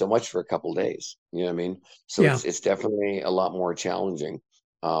and do so much for a couple of days. You know what I mean? So it's definitely a lot more challenging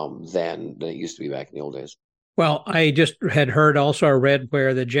than it used to be back in the old days. Well, I just had heard also or read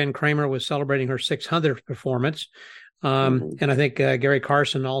where that Jen Kramer was celebrating her 600th performance. And I think Gary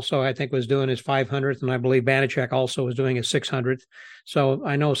Carson also, I think, was doing his 500th. And I believe Banachek also was doing his 600th. So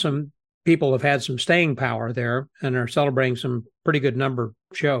I know some people have had some staying power there and are celebrating some pretty good number of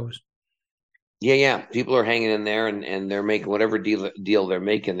shows. Yeah. People are hanging in there and they're making whatever deal they're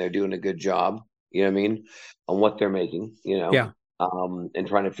making. They're doing a good job, you know what I mean, on what they're making, Yeah. And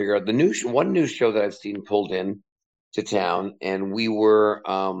trying to figure out one new show that I've seen pulled in to town, and we were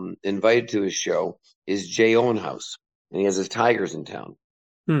invited to his show, is Jay Owenhouse, and he has his Tigers in town.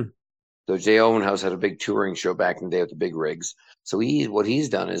 So Jay Owenhouse had a big touring show back in the day with the big rigs. So what he's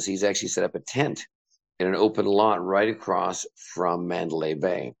done is he's actually set up a tent in an open lot right across from Mandalay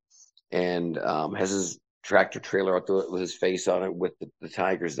Bay, and has his tractor trailer out there with his face on it with the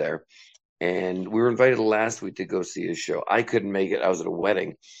Tigers there. And we were invited last week to go see his show. I couldn't make it. I was at a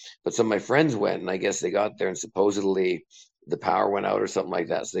wedding, but some of my friends went, and I guess they got there and supposedly the power went out or something like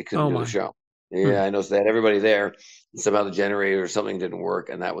that. So they couldn't do the show. Yeah, I know. So they had everybody there, and somehow the generator or something didn't work,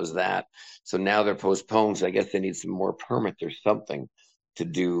 and that was that. So now they're postponed. So I guess they need some more permits or something to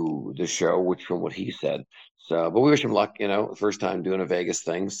do the show, which from what he said. So, but we wish him luck, first time doing a Vegas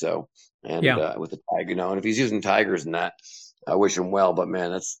thing. So, and with the Tiger, and if he's using Tigers and that, I wish him well. But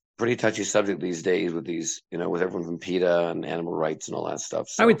man, that's pretty touchy subject these days with these, with everyone from PETA and animal rights and all that stuff.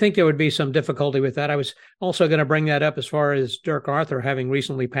 So. I would think there would be some difficulty with that. I was also going to bring that up as far as Dirk Arthur having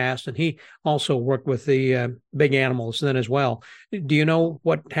recently passed, and he also worked with the big animals then as well. Do you know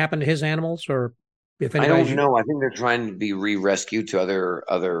what happened to his animals, or if I don't know? I think they're trying to be re-rescued to other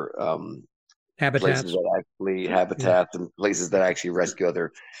habitats, and places that actually rescue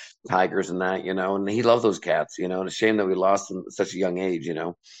other tigers and that, and he loved those cats, and it's a shame that we lost him at such a young age,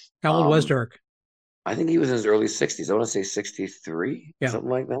 How old was Dirk? I think he was in his early 60s. I want to say 63, something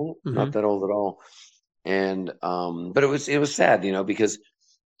like that. Not that old at all. And but it was sad, because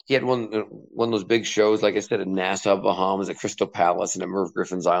he had one of those big shows, like I said, in Nassau, Bahamas, at Crystal Palace and at Merv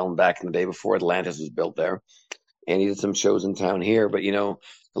Griffin's Island back in the day before Atlantis was built there. And he did some shows in town here, but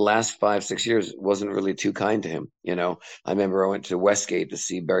the last 5-6 years wasn't really too kind to him. I remember I went to Westgate to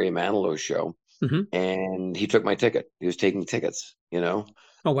see Barry Manilow's show, and he took my ticket. He was taking tickets,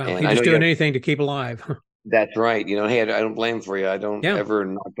 Oh, wow. And he was doing anything to keep alive. That's right. Hey, I don't blame for you. I don't ever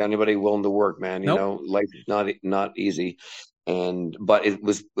knock anybody willing to work, man. Life is not easy. But it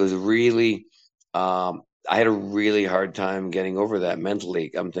was really, I had a really hard time getting over that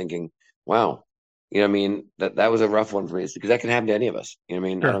mentally. I'm thinking, wow, that was a rough one for me, because that can happen to any of us. Sure.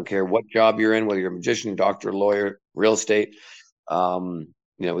 I don't care what job you're in, whether you're a magician, doctor, lawyer, real estate. We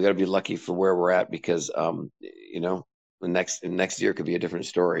got to be lucky for where we're at, because, the next year could be a different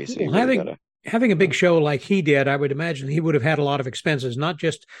story. So having a big show like he did, I would imagine he would have had a lot of expenses, not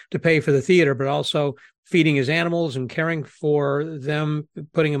just to pay for the theater, but also feeding his animals and caring for them,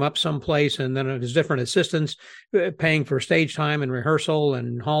 putting them up someplace, and then his different assistants, paying for stage time and rehearsal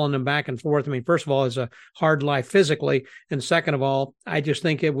and hauling them back and forth. I mean, first of all, it's a hard life physically. And second of all, I just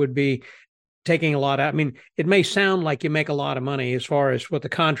think it would be taking a lot out. I mean, it may sound like you make a lot of money as far as what the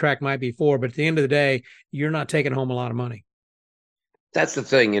contract might be for, but at the end of the day, you're not taking home a lot of money. That's the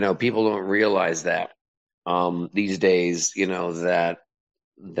thing, people don't realize that these days, that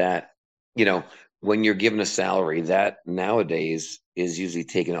when you're given a salary, that nowadays is usually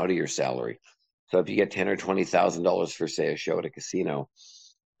taken out of your salary. So if you get $10,000 or $20,000 for, say, a show at a casino,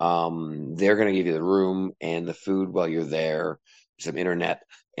 they're going to give you the room and the food while you're there, some internet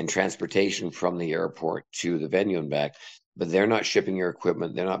and transportation from the airport to the venue and back. But they're not shipping your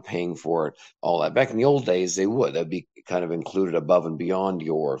equipment. They're not paying for it, all that. Back in the old days, they would. That'd be kind of included above and beyond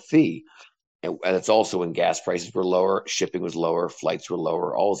your fee. And it's also when gas prices were lower, shipping was lower, flights were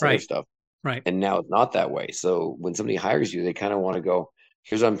lower, all this other stuff. Right. And now it's not that way. So when somebody hires you, they kind of want to go,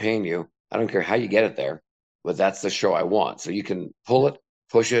 here's what I'm paying you. I don't care how you get it there, but that's the show I want. So you can pull it,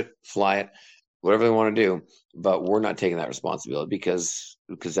 push it, fly it, whatever they want to do. But we're not taking that responsibility because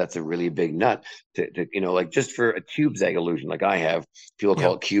that's a really big nut to like just for a tube egg illusion like I have. People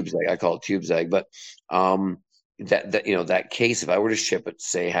call it cube egg. I call it tube egg. But that case, if I were to ship it,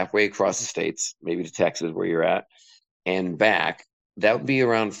 say halfway across the states, maybe to Texas where you're at, and back, that would be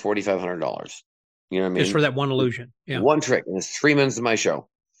around $4,500. You know what I mean? Just for that one illusion. Yeah. One trick. And it's 3 minutes of my show.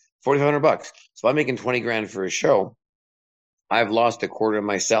 $4,500. So I'm making 20 grand for a show. I've lost a quarter of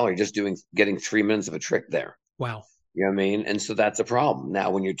my salary just getting 3 minutes of a trick there. Wow. You know what I mean? And so that's a problem.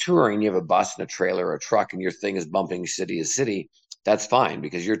 Now, when you're touring, you have a bus and a trailer or a truck and your thing is bumping city to city. That's fine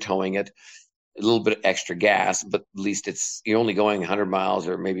because you're towing it, a little bit of extra gas, but at least you're only going 100 miles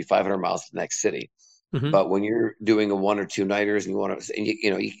or maybe 500 miles to the next city. Mm-hmm. But when you're doing a 1 or 2 nighters and you want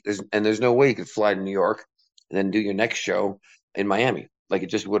to, there's no way you could fly to New York and then do your next show in Miami. Like it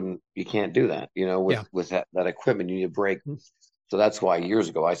just wouldn't, you can't do that, with that equipment, you need a break. Mm-hmm. So that's why years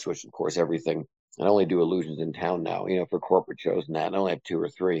ago I switched, of course, everything. I only do illusions in town now, for corporate shows and that. And I only have 2 or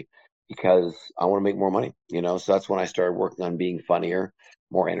 3 because I want to make more money, So that's when I started working on being funnier,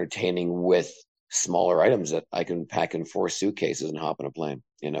 more entertaining with smaller items that I can pack in 4 suitcases and hop on a plane,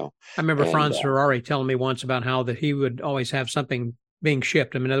 I remember Franz Ferrari telling me once about how that he would always have something being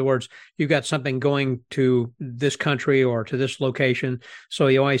shipped. I mean, in other words, you've got something going to this country or to this location. So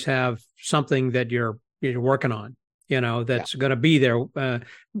you always have something that you're working on, that's going to be there.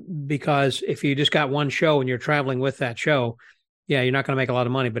 Because if you just got one show and you're traveling with that show, you're not going to make a lot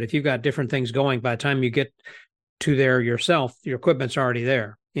of money. But if you've got different things going, by the time you get to there yourself, your equipment's already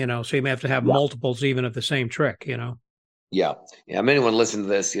there, so you may have to have multiples even of the same trick, Yeah. I mean, anyone listen to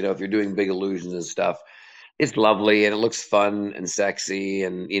this, if you're doing big illusions and stuff, it's lovely and it looks fun and sexy.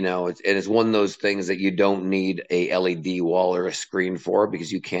 And, it's one of those things that you don't need a LED wall or a screen for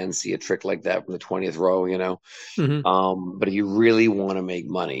because you can see a trick like that from the 20th row, Mm-hmm. But if you really want to make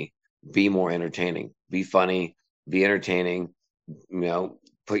money, be more entertaining, be funny, be entertaining,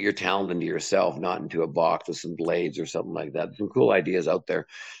 put your talent into yourself, not into a box with some blades or something like that. There's some cool ideas out there.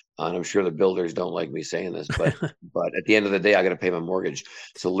 And I'm sure the builders don't like me saying this, but but at the end of the day, I got to pay my mortgage.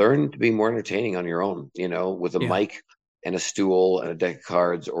 So learn to be more entertaining on your own, with a mic and a stool and a deck of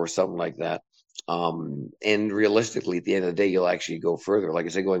cards or something like that. And realistically, at the end of the day, you'll actually go further. Like I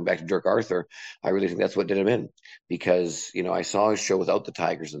said, going back to Dirk Arthur, I really think that's what did him in because, I saw his show without the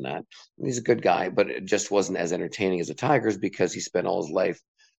Tigers and that. And he's a good guy, but it just wasn't as entertaining as the Tigers because he spent all his life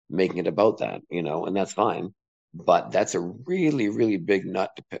making it about that, and that's fine. But that's a really, really big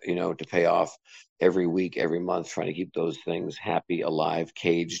nut to pay off every week, every month, trying to keep those things happy, alive,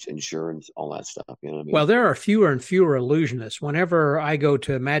 caged, insurance, all that stuff. You know what I mean? Well, there are fewer and fewer illusionists. Whenever I go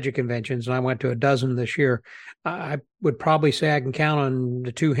to magic conventions, and I went to a dozen this year, I would probably say I can count on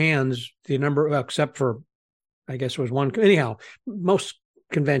the 2 hands the number, except for, I guess it was one. Anyhow, most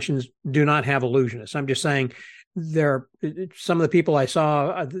conventions do not have illusionists. I'm just saying some of the people I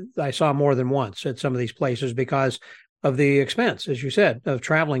saw more than once at some of these places because of the expense, as you said, of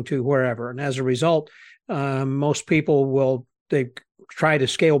traveling to wherever. And as a result, most people they try to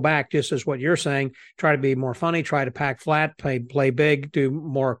scale back, just as what you're saying, try to be more funny, try to pack flat, play big, do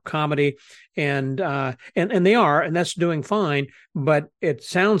more comedy. And they are, and that's doing fine. But it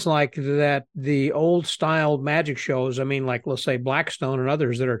sounds like that the old style magic shows, I mean, like let's say Blackstone and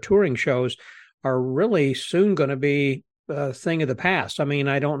others that are touring shows, are really soon going to be a thing of the past. I mean,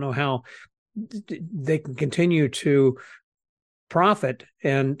 I don't know how they can continue to profit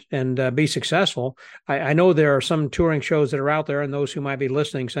and be successful. I know there are some touring shows that are out there and those who might be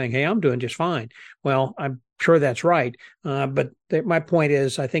listening saying, hey, I'm doing just fine. Well, I'm sure that's right. But my point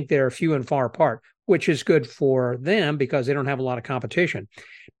is, I think they're few and far apart, which is good for them because they don't have a lot of competition.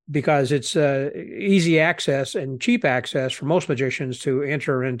 Because it's easy access and cheap access for most magicians to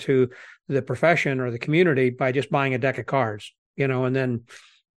enter into the profession or the community by just buying a deck of cards, and then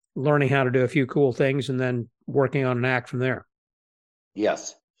learning how to do a few cool things and then working on an act from there.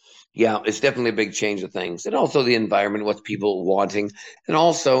 Yes. Yeah, it's definitely a big change of things. And also the environment, what's people wanting. And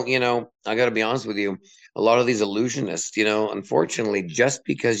also, I got to be honest with you, a lot of these illusionists, unfortunately, just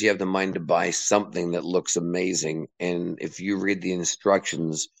because you have the mind to buy something that looks amazing, and if you read the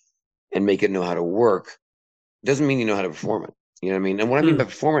instructions and make it know how to work, doesn't mean you know how to perform it. You know what I mean? And what I mean by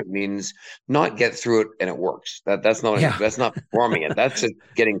perform it means not get through it and it works. That's not performing it. That's just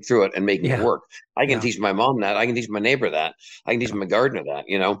getting through it and making it work. I can teach my mom that. I can teach my neighbor that. I can teach my gardener that.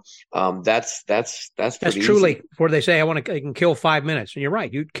 That's truly easy. where they say I can kill 5 minutes, and you're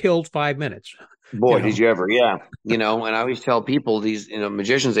right. You killed 5 minutes. Boy, did you ever? Yeah. And I always tell people these,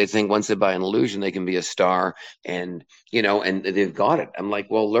 magicians, they think once they buy an illusion, they can be a star and they've got it. I'm like,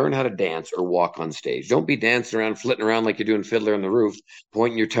 well, learn how to dance or walk on stage. Don't be dancing around, flitting around like you're doing Fiddler on the Roof,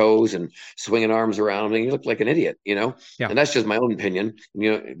 pointing your toes and swinging arms around. And you look like an idiot, Yeah. And that's just my own opinion.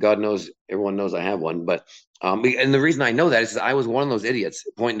 God knows, everyone knows I have one, but and the reason I know that is I was one of those idiots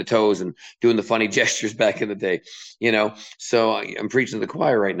pointing the toes and doing the funny gestures back in the day, so I'm preaching to the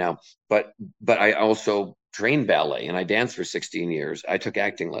choir right now, but I also trained ballet and I danced for 16 years. I took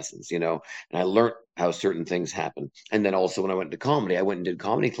acting lessons, and I learned how certain things happen. And then also when I went to comedy, I went and did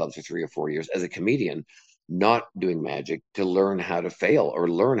comedy clubs for 3 or 4 years as a comedian, not doing magic, to learn how to fail or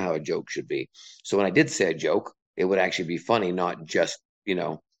learn how a joke should be. So when I did say a joke, it would actually be funny, not just,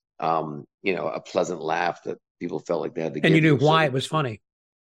 a pleasant laugh that people felt like they had to give. And you knew why it was funny.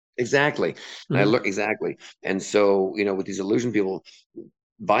 Exactly. And I learned exactly. And so, with these illusion people,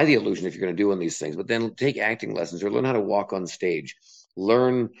 buy the illusion if you're going to do one of these things, but then take acting lessons or learn how to walk on stage.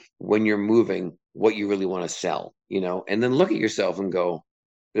 Learn when you're moving what you really want to sell, and then look at yourself and go,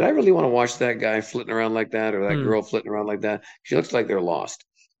 did I really want to watch that guy flitting around like that or that girl flitting around like that? She looks like they're lost,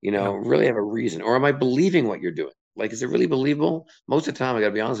 really have a reason. Or am I believing what you're doing? Like, is it really believable? Most of the time, I got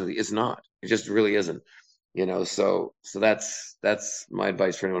to be honest with you, it's not. It just really isn't. So that's my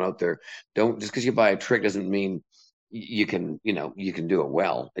advice for anyone out there. Don't, just because you buy a trick doesn't mean you can do it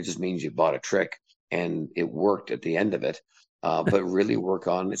well. It just means you bought a trick and it worked at the end of it. But really work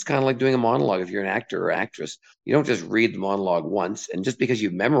on, it's kind of like doing a monologue. If you're an actor or actress, you don't just read the monologue once, and just because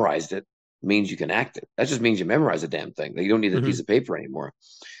you've memorized it means you can act it. That just means you memorize a damn thing. You don't need a piece of paper anymore.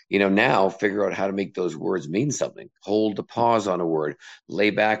 Now figure out how to make those words mean something. Hold the pause on a word, lay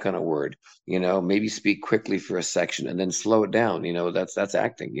back on a word, maybe speak quickly for a section and then slow it down. That's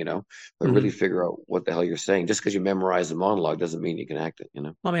acting, but really figure out what the hell you're saying. Just because you memorize the monologue doesn't mean you can act it,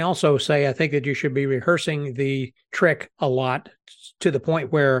 Let me also say, I think that you should be rehearsing the trick a lot to the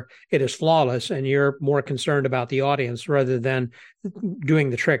point where it is flawless and you're more concerned about the audience rather than doing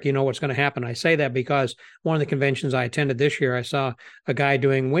the trick. You know what's going to happen. I say that because one of the conventions I attended this year, I saw a guy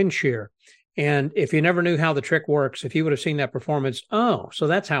doing wind shear. And if you never knew how the trick works, if you would have seen that performance, so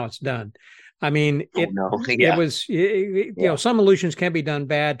that's how it's done. I mean, it was, some illusions can be done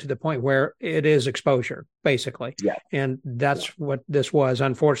bad to the point where it is exposure, basically. Yeah. And that's what this was,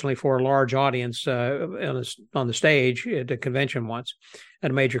 unfortunately, for a large audience on the stage at a convention once, at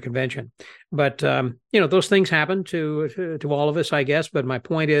a major convention. But, those things happen to all of us, I guess. But my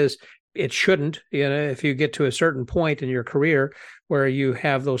point is, it shouldn't. If you get to a certain point in your career where you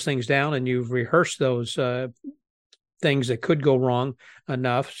have those things down and you've rehearsed those things that could go wrong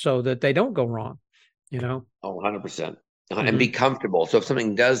enough so that they don't go wrong, 100%. And be comfortable. So if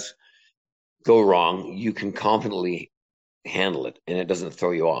something does go wrong, you can confidently handle it and it doesn't throw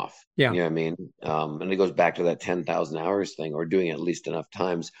you off. Yeah. You know what I mean? And it goes back to that 10,000 hours thing, or doing it at least enough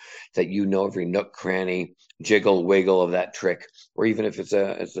times that every nook, cranny, jiggle, wiggle of that trick, or even if it's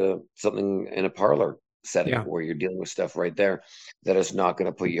something in a parlor setting where you're dealing with stuff right there, that it's not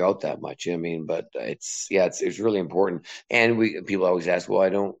going to put you out that much. You know what I mean? But it's really important. And people always ask,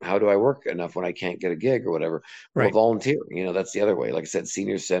 well, how do I work enough when I can't get a gig or whatever? Right. Well, volunteer. That's the other way. Like I said,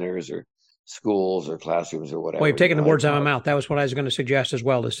 senior centers or schools or classrooms or whatever. Well, you've taken the words out of my mouth. That was what I was going to suggest as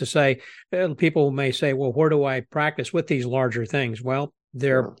well, is to say, people may say, well, where do I practice with these larger things? Well,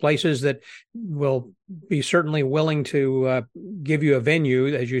 there are places that will be certainly willing to give you a venue,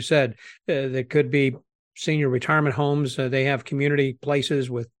 as you said, that could be senior retirement homes. They have community places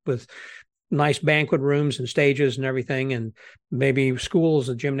with nice banquet rooms and stages and everything, and maybe schools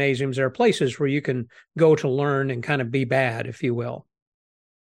and gymnasiums. There are places where you can go to learn and kind of be bad, if you will.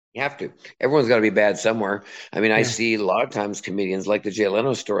 You have to. Everyone's got to be bad somewhere. I mean, I see a lot of times comedians, like the Jay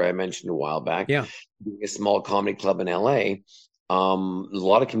Leno story I mentioned a while back. Yeah. A small comedy club in LA. A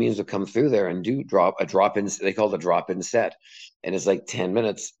lot of comedians will come through there and do drop-in. They call it a drop-in set. and it's like 10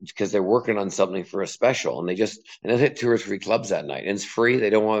 minutes because they're working on something for a special, and they'll hit 2 or 3 clubs that night, and it's free.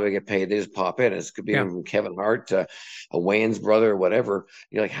 They don't want to get paid. They just pop in. It could be from Kevin Hart to a Wayne's brother or whatever.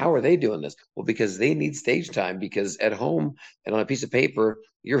 You're like, how are they doing this? Well, because they need stage time, because at home and on a piece of paper,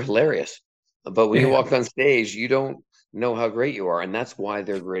 you're hilarious. But when you walk on stage, you don't know how great you are. And that's why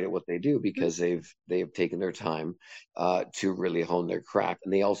they're great at what they do, because they've taken their time to really hone their craft.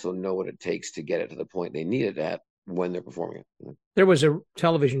 And they also know what it takes to get it to the point they need it at when they're performing it. There was a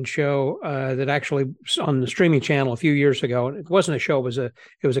television show that actually on the streaming channel a few years ago. It wasn't a show; it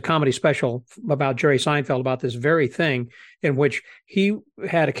was a comedy special about Jerry Seinfeld, about this very thing, in which he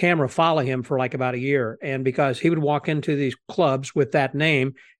had a camera follow him for like about a year, and because he would walk into these clubs with that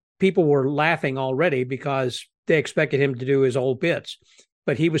name, people were laughing already because they expected him to do his old bits.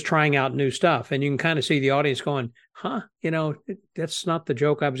 But he was trying out new stuff, and you can kind of see the audience going, huh, that's not the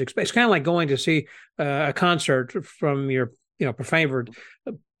joke I was expecting. It's kind of like going to see a concert from your, favorite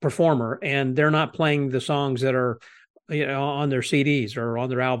performer, and they're not playing the songs that are, on their CDs or on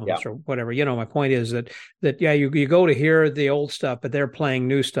their albums or whatever. My point is that you go to hear the old stuff, but they're playing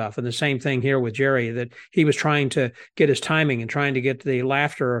new stuff. And the same thing here with Jerry, that he was trying to get his timing and trying to get the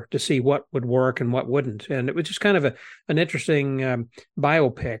laughter to see what would work and what wouldn't. And it was just kind of an interesting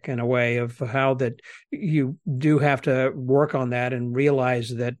biopic in a way of how that you do have to work on that and realize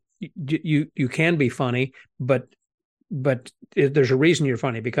that you can be funny, but there's a reason you're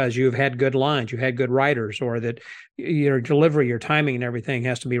funny, because you've had good lines, you've had good writers, or that your delivery, your timing and everything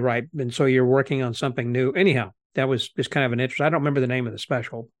has to be right. And so you're working on something new. Anyhow, that was just kind of an interest. I don't remember the name of the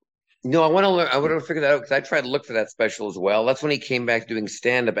special. No, I want to learn. I want to figure that out, because I tried to look for that special as well. That's when he came back doing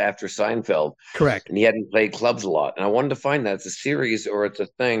stand-up after Seinfeld. Correct. And he hadn't played clubs a lot. And I wanted to find that. It's a series or it's a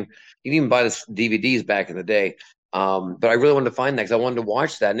thing. You can even buy the DVDs back in the day. But I really wanted to find that because I wanted to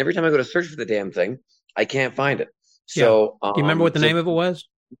watch that. And every time I go to search for the damn thing, I can't find it. So, do you remember what the name of it was?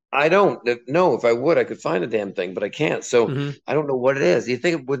 I don't know. If I would, I could find the damn thing, but I can't. So I don't know what it is. You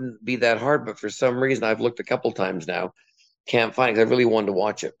think it wouldn't be that hard, but for some reason, I've looked a couple times now, can't find it, because I really wanted to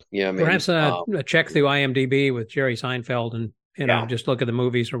watch it. Perhaps a check through IMDb with Jerry Seinfeld and just look at the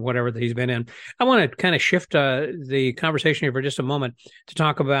movies or whatever that he's been in. I want to kind of shift the conversation here for just a moment to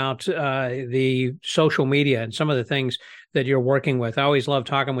talk about the social media and some of the things that you're working with. I always love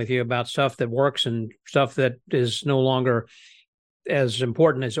talking with you about stuff that works and stuff that is no longer as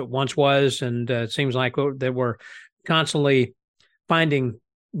important as it once was. And it seems like that we're constantly finding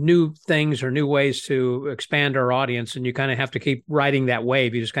new things or new ways to expand our audience, and you kind of have to keep riding that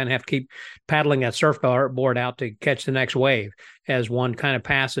wave. You just kind of have to keep paddling that surfboard out to catch the next wave as one kind of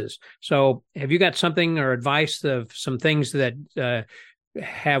passes. So have you got something or advice of some things that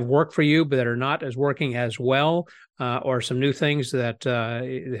have worked for you but that are not as working as well, or some new things that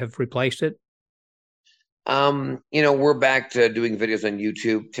have replaced it? We're back to doing videos on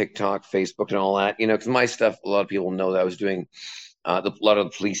YouTube, TikTok, Facebook, and all that, because my stuff, a lot of people know that I was doing a lot of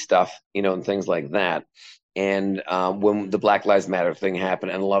the police stuff, and things like that. And when the Black Lives Matter thing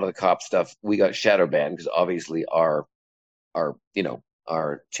happened and a lot of the cop stuff, we got shadow banned because obviously our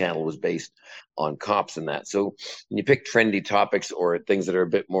channel was based on cops and that. So when you pick trendy topics or things that are a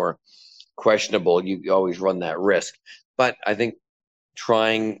bit more questionable, you always run that risk. But I think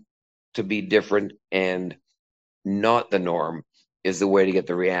trying to be different and not the norm is the way to get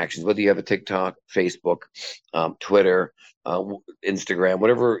the reactions. Whether you have a TikTok, Facebook, Twitter, Instagram,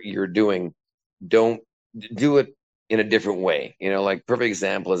 whatever you're doing, don't do it in a different way. Like perfect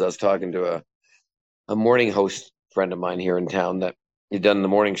example is I was talking to a morning host friend of mine here in town that had done the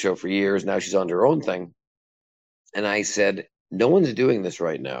morning show for years. Now she's on her own thing. And I said, no one's doing this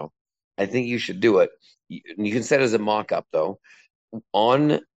right now. I think you should do it. You can set it as a mock-up, though,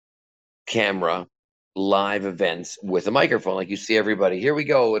 on camera, live events with a microphone. Like you see everybody, here we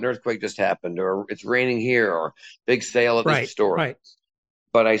go, an earthquake just happened, or it's raining here, or big sale at this store. Right.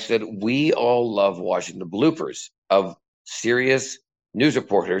 But I said, we all love watching the bloopers of serious news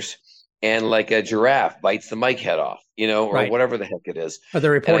reporters and like a giraffe bites the mic head off, or whatever the heck it is. Or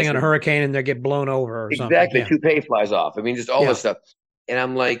they're reporting on a hurricane and they get blown over or something. Exactly. Toupee flies off. I mean, just all this stuff. And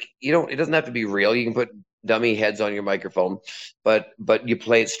I'm like, it doesn't have to be real. You can put dummy heads on your microphone, but you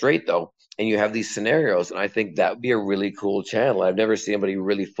play it straight though. And you have these scenarios. And I think that would be a really cool channel. I've never seen anybody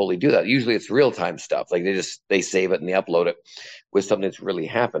really fully do that. Usually it's real time stuff. Like they save it and they upload it with something that's really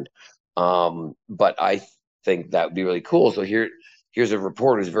happened. But I think that would be really cool. So here's a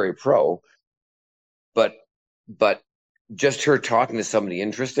reporter who's very pro, but just her talking to somebody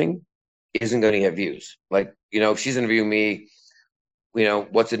interesting isn't going to get views. Like, if she's interviewing me,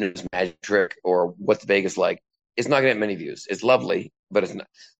 what's the news magic trick or what's Vegas like? It's not going to get many views. It's lovely, but it's not.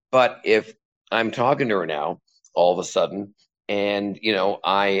 But if I'm talking to her now, all of a sudden, and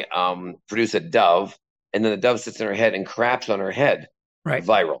I produce a dove, and then the dove sits in her head and craps on her head. Right.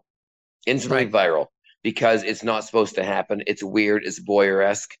 Viral, instantly viral, because it's not supposed to happen. It's weird. It's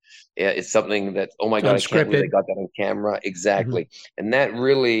voyeur-esque. It's something that, oh my God, I can't believe they got that on camera. Exactly. And that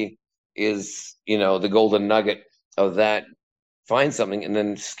really is, the golden nugget of that. Find something and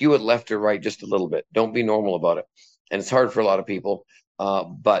then skew it left or right just a little bit. Don't be normal about it. And it's hard for a lot of people,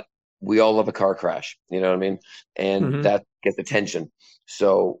 but we all love a car crash. You know what I mean? And that gets attention.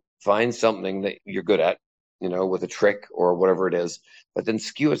 So find something that you're good at, with a trick or whatever it is, but then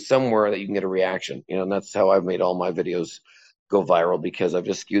skew it somewhere that you can get a reaction, and that's how I've made all my videos go viral, because I've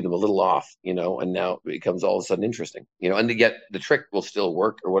just skewed them a little off, and now it becomes all of a sudden interesting, and yet the trick will still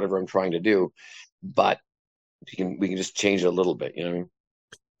work or whatever I'm trying to do, but we can just change it a little bit. You know what I mean?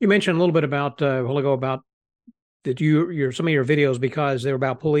 You mentioned a little bit about a while ago about that some of your videos, because they're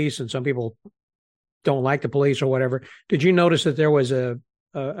about police and some people don't like the police or whatever. Did you notice that there was a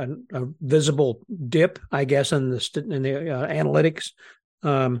visible dip, I guess, in the analytics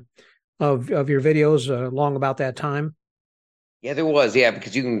of your videos along about that time? Yeah, there was. Yeah,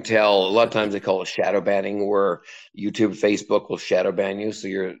 because you can tell a lot of times they call it shadow banning, where YouTube, Facebook will shadow ban you, so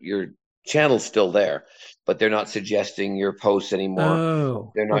your channel's still there, but they're not suggesting your posts anymore.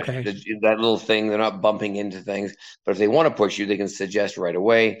 Oh, they're not that little thing. They're not bumping into things. But if they want to push you, they can suggest right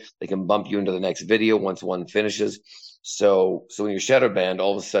away. They can bump you into the next video once one finishes. So when you're shadow banned,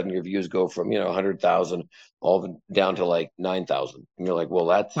 all of a sudden your views go from 100,000 all down to like 9,000, and you're like, well,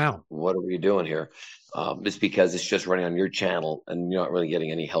 that's wow. What are we doing here? It's because it's just running on your channel, and you're not really getting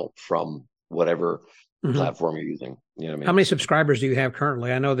any help from whatever platform you're using. You know what I mean? How many subscribers do you have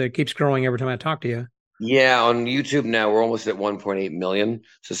currently? I know that it keeps growing every time I talk to you. Yeah, on YouTube now we're almost at 1.8 million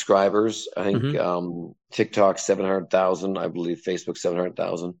subscribers. I think TikTok 700,000, I believe Facebook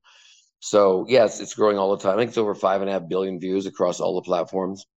 700,000. So yes, it's growing all the time. I think it's over 5.5 billion views across all the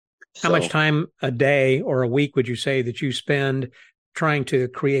platforms. How much time a day or a week would you say that you spend trying to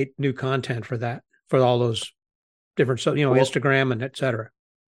create new content for all those different, Instagram and et cetera?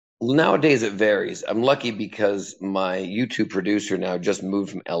 Well, nowadays it varies. I'm lucky because my YouTube producer now just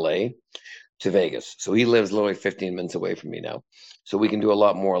moved from LA to Vegas. So he lives literally 15 minutes away from me now. So we can do a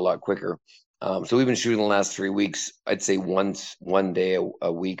lot more, a lot quicker. So we've been shooting the last 3 weeks, I'd say one day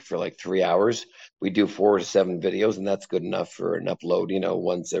a week for like 3 hours. We do 4 to 7 videos, and that's good enough for an upload,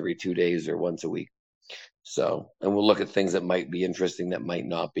 once every 2 days or once a week. So, and we'll look at things that might be interesting, that might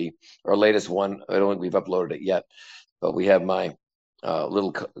not be. Our latest one, I don't think we've uploaded it yet, but we have my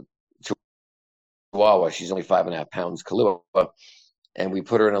little Chihuahua. She's only 5.5 pounds, Kahlua, and we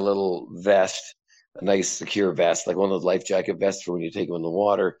put her in a little vest, a nice secure vest, like one of those life jacket vests for when you take them in the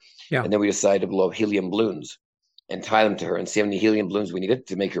water. Yeah. And then we decided to blow up helium balloons and tie them to her and see how many helium balloons we needed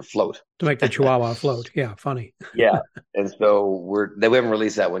to make her float. To make the Chihuahua float. Yeah, funny. Yeah. And so we haven't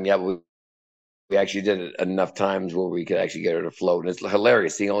released that one yet. We actually did it enough times where we could actually get her to float. And it's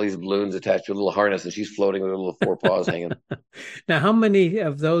hilarious seeing all these balloons attached to a little harness, and she's floating with her little 4 paws hanging. Now, how many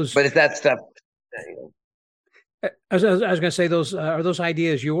of those? But it's that stuff. I was going to say, are those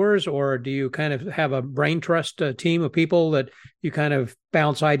ideas yours, or do you kind of have a brain trust team of people that you kind of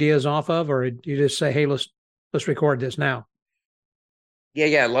bounce ideas off of, or do you just say, hey, let's record this now?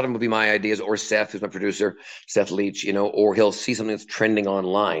 Yeah. A lot of them will be my ideas, or Seth, who's my producer, Seth Leach, or he'll see something that's trending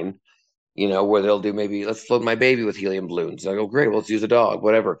online, where they'll do maybe, let's float my baby with helium balloons. And I go, great, well, let's use a dog,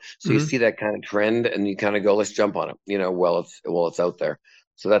 whatever. So you see that kind of trend, and you kind of go, let's jump on it, while it's out there.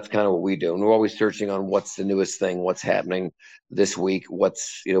 So that's kind of what we do. And we're always searching on what's the newest thing, what's happening this week, what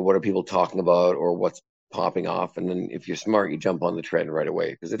are people talking about, or what's popping off. And then if you're smart, you jump on the trend right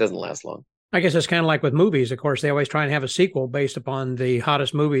away, because it doesn't last long. I guess it's kind of like with movies. Of course, they always try and have a sequel based upon the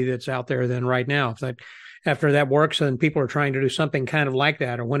hottest movie that's out there then right now. If after that works and people are trying to do something kind of like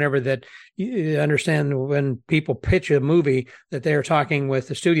that, or whenever that, you understand when people pitch a movie that they're talking with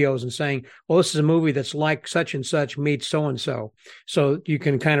the studios and saying, well, this is a movie that's like such and such meets so-and-so. So you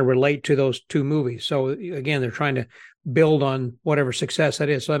can kind of relate to those two movies. So again, they're trying to build on whatever success that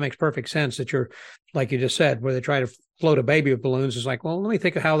is. So that makes perfect sense that you're, like you just said, where they try to float a baby with balloons. It's like, well, let me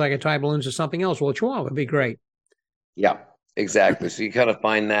think of how I can tie balloons to something else. Well, a Chihuahua would be great. Yeah. Exactly. So you kind of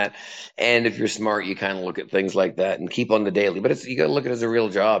find that. And if you're smart, you kind of look at things like that and keep on the daily. But you got to look at it as a real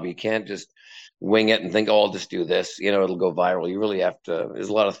job. You can't just wing it and think, oh, I'll just do this. It'll go viral. You really have to, there's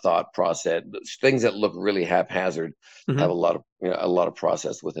a lot of thought process. Things that look really haphazard have a lot of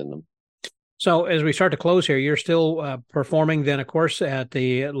process within them. So as we start to close here, you're still performing then, of course, at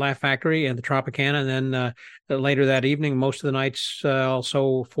the Laugh Factory and the Tropicana. And then later that evening, most of the nights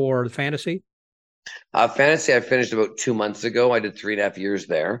also for the Fantasy. Fantasy, I finished about 2 months ago. I did 3.5 years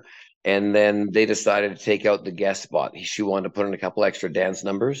there. And then they decided to take out the guest spot. She wanted to put in a couple extra dance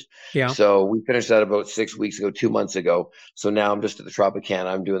numbers. Yeah. So we finished that about 6 weeks ago, 2 months ago. So now I'm just at the Tropicana.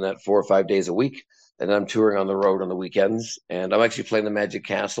 I'm doing that 4 or 5 days a week. And I'm touring on the road on the weekends. And I'm actually playing the Magic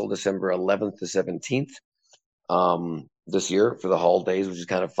Castle December 11th to 17th this year for the holidays, which is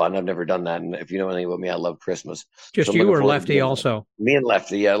kind of fun. I've never done that. And if you know anything about me, I love Christmas. Just you or Lefty also? Me and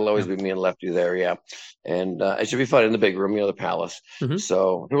Lefty. Yeah, it'll always be me and Lefty there. Yeah. And it should be fun in the big room, the Palace. Mm-hmm.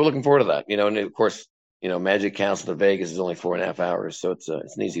 So we're looking forward to that, and of course, Magic Castle to Vegas is only 4.5 hours. So it's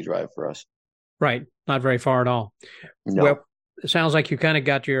an easy drive for us. Right. Not very far at all. No. Well, it sounds like you kind of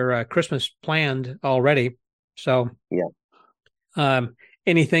got your Christmas planned already. So yeah.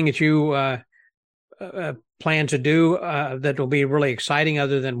 Anything that you plan to do that will be really exciting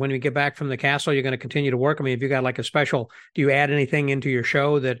other than when we get back from the castle, you're going to continue to work? I mean, if you got like a special, do you add anything into your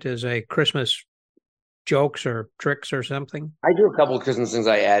show that is a Christmas jokes or tricks or something? I do a couple of Christmas things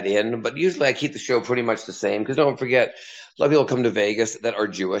I add in, but usually I keep the show pretty much the same because don't forget, a lot of people come to Vegas that are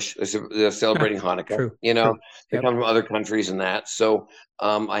Jewish. They're celebrating Hanukkah. True. They come from other countries and that. So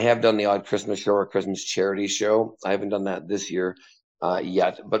I have done the odd Christmas show or Christmas charity show. I haven't done that this year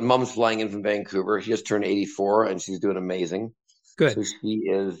yet, but Mom's flying in from Vancouver. She just turned 84 and she's doing amazing. Good. So she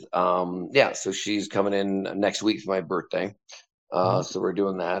is, so she's coming in next week for my birthday. So we're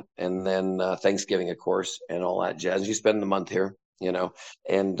doing that. And then Thanksgiving, of course, and all that jazz. She's spending the month here,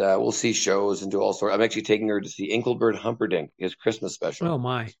 and we'll see shows and do all sorts. I'm actually taking her to see Engelbert Humperdinck, his Christmas special. Oh,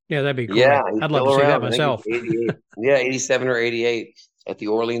 my. Yeah, that'd be cool. Yeah, I'd love to see that myself. 87 or 88 at the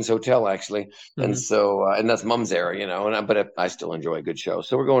Orleans Hotel, actually. Mm-hmm. And so, and that's Mom's era, but I still enjoy a good show.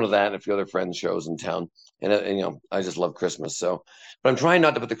 So we're going to that and a few other friends' shows in town. And I just love Christmas. So, but I'm trying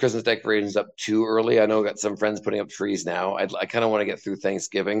not to put the Christmas decorations up too early. I know I've got some friends putting up trees now. I kind of want to get through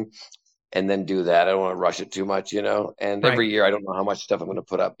Thanksgiving and then do that. I don't want to rush it too much, And every year I don't know how much stuff I'm going to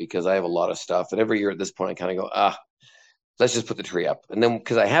put up because I have a lot of stuff. And every year at this point, I kind of go, let's just put the tree up. And then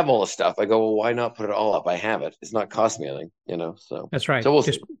because I have all the stuff, I go, well, why not put it all up? I have it. It's not cost me anything, So that's right. So we'll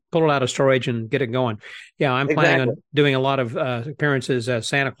just pull it out of storage and get it going. Yeah, I'm planning on doing a lot of appearances as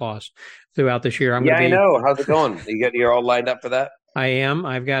Santa Claus throughout this year. I know. How's it going? You're all lined up for that? I am.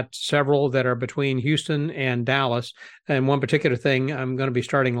 I've got several that are between Houston and Dallas. And one particular thing, I'm going to be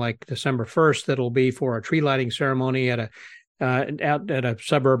starting like December 1st. That'll be for a tree lighting ceremony at out at a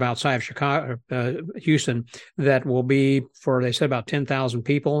suburb outside of Chicago, Houston, that will be for, they said, about 10,000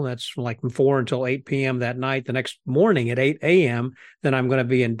 people. That's like from 4 until 8 p.m. that night. The next morning at 8 a.m., then I'm going to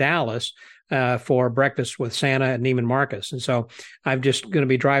be in Dallas for breakfast with Santa and Neiman Marcus. And so I'm just going to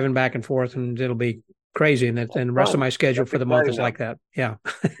be driving back and forth, and it'll be crazy. And the rest of my schedule for the month is like that. Yeah.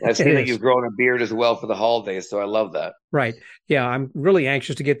 I've seen that you've grown a beard as well for the holidays, so I love that. Right. Yeah. I'm really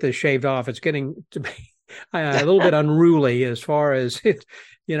anxious to get this shaved off. It's getting to be a little bit unruly as far as it,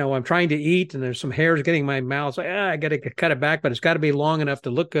 I'm trying to eat and there's some hairs getting in my mouth. So I got to cut it back, but it's got to be long enough to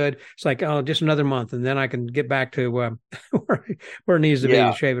look good. It's like, just another month. And then I can get back to where it needs to be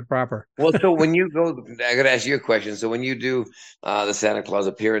to shave it proper. Well, so when you go, I got to ask you a question. So when you do the Santa Claus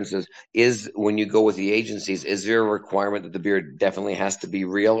appearances, when you go with the agencies, is there a requirement that the beard definitely has to be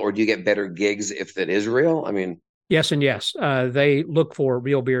real, or do you get better gigs if that is real? I mean, yes and yes. They look for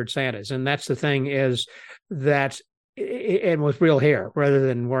real beard Santas. And that's the thing is that, and with real hair rather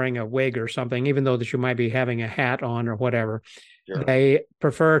than wearing a wig or something, even though that you might be having a hat on or whatever. Sure. They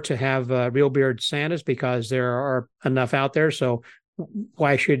prefer to have real beard Santas because there are enough out there. So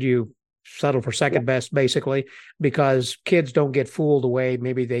why should you settle for second best, basically, because kids don't get fooled the way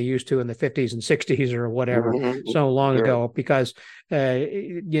maybe they used to in the 50s and 60s or whatever so long ago, because,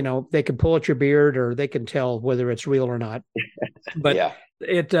 they can pull at your beard or they can tell whether it's real or not. But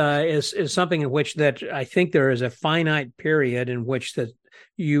it is something in which that I think there is a finite period in which that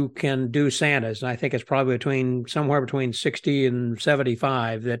you can do Santas. And I think it's probably somewhere between 60 and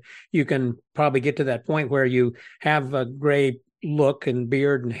 75 that you can probably get to that point where you have a gray look and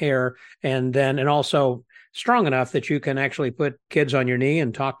beard and hair, and also strong enough that you can actually put kids on your knee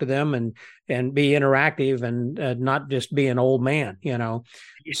and talk to them and be interactive and not just be an old man,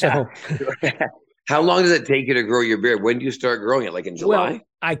 So how long does it take you to grow your beard? When do you start growing it? Like in July? Well,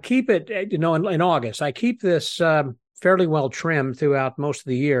 I keep it, in August. I keep this fairly well trimmed throughout most of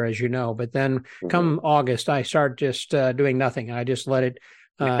the year, as you know, but then come August, I start just doing nothing. I just let it,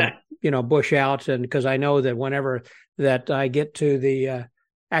 bush out. And because I know that whenever that I get to the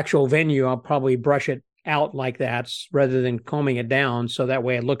actual venue, I'll probably brush it out like that rather than combing it down. So that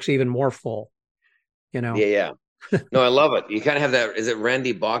way it looks even more full, Yeah. No, I love it. You kind of have that. Is it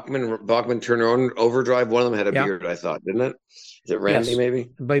Randy Bachman Turner Overdrive? One of them had a beard, I thought, didn't it? Is it Randy,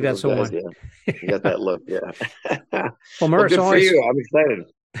 maybe? I believe that's the one. Yeah. You got that look, yeah. Well, Murray, good for you. I'm excited.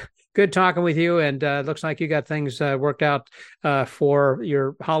 Good talking with you. And looks like you got things worked out for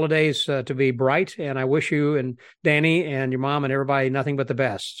your holidays to be bright. And I wish you and Danny and your mom and everybody nothing but the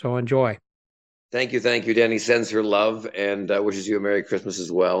best. So enjoy. Thank you. Danny sends her love and wishes you a Merry Christmas as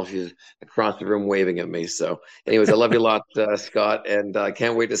well. She's across the room waving at me. So anyways, I love you a lot, Scott, and I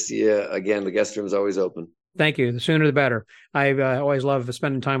can't wait to see you again. The guest room is always open. Thank you. The sooner the better. I always love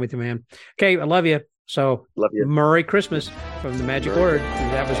spending time with you, man. Okay, I love you. So, love you. Merry Christmas from the Magic Word.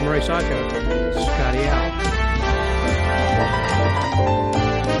 That was Murray Sawchuck. Scotty out.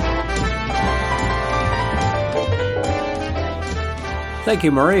 Thank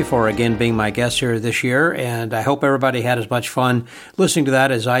you, Murray, for again being my guest here this year, and I hope everybody had as much fun listening to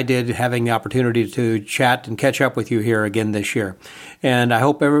that as I did having the opportunity to chat and catch up with you here again this year. And I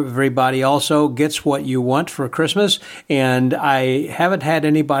hope everybody also gets what you want for Christmas. And I haven't had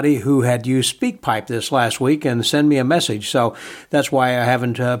anybody who had used SpeakPipe this last week and send me a message, so that's why I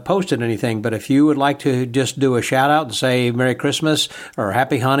haven't posted anything. But if you would like to just do a shout out and say Merry Christmas or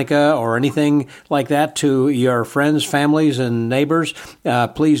Happy Hanukkah or anything like that to your friends, families, and neighbors,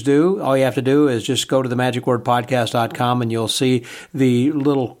 please do. All you have to do is just go to themagicwordpodcast.com and you'll see the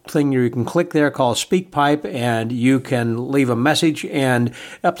little thing you can click there called SpeakPipe, and you can leave a message and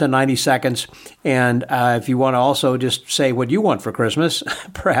up to 90 seconds. And if you want to also just say what you want for Christmas,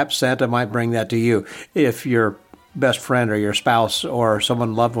 perhaps Santa might bring that to you if your best friend or your spouse or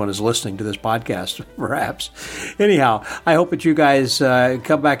someone loved one is listening to this podcast, perhaps. Anyhow, I hope that you guys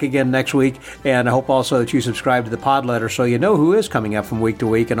come back again next week, and I hope also that you subscribe to the pod letter so you know who is coming up from week to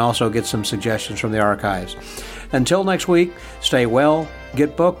week and also get some suggestions from the archives. Until next week, stay well,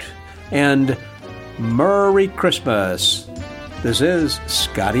 get booked, and Merry Christmas. This is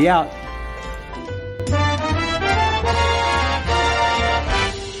Scotty out.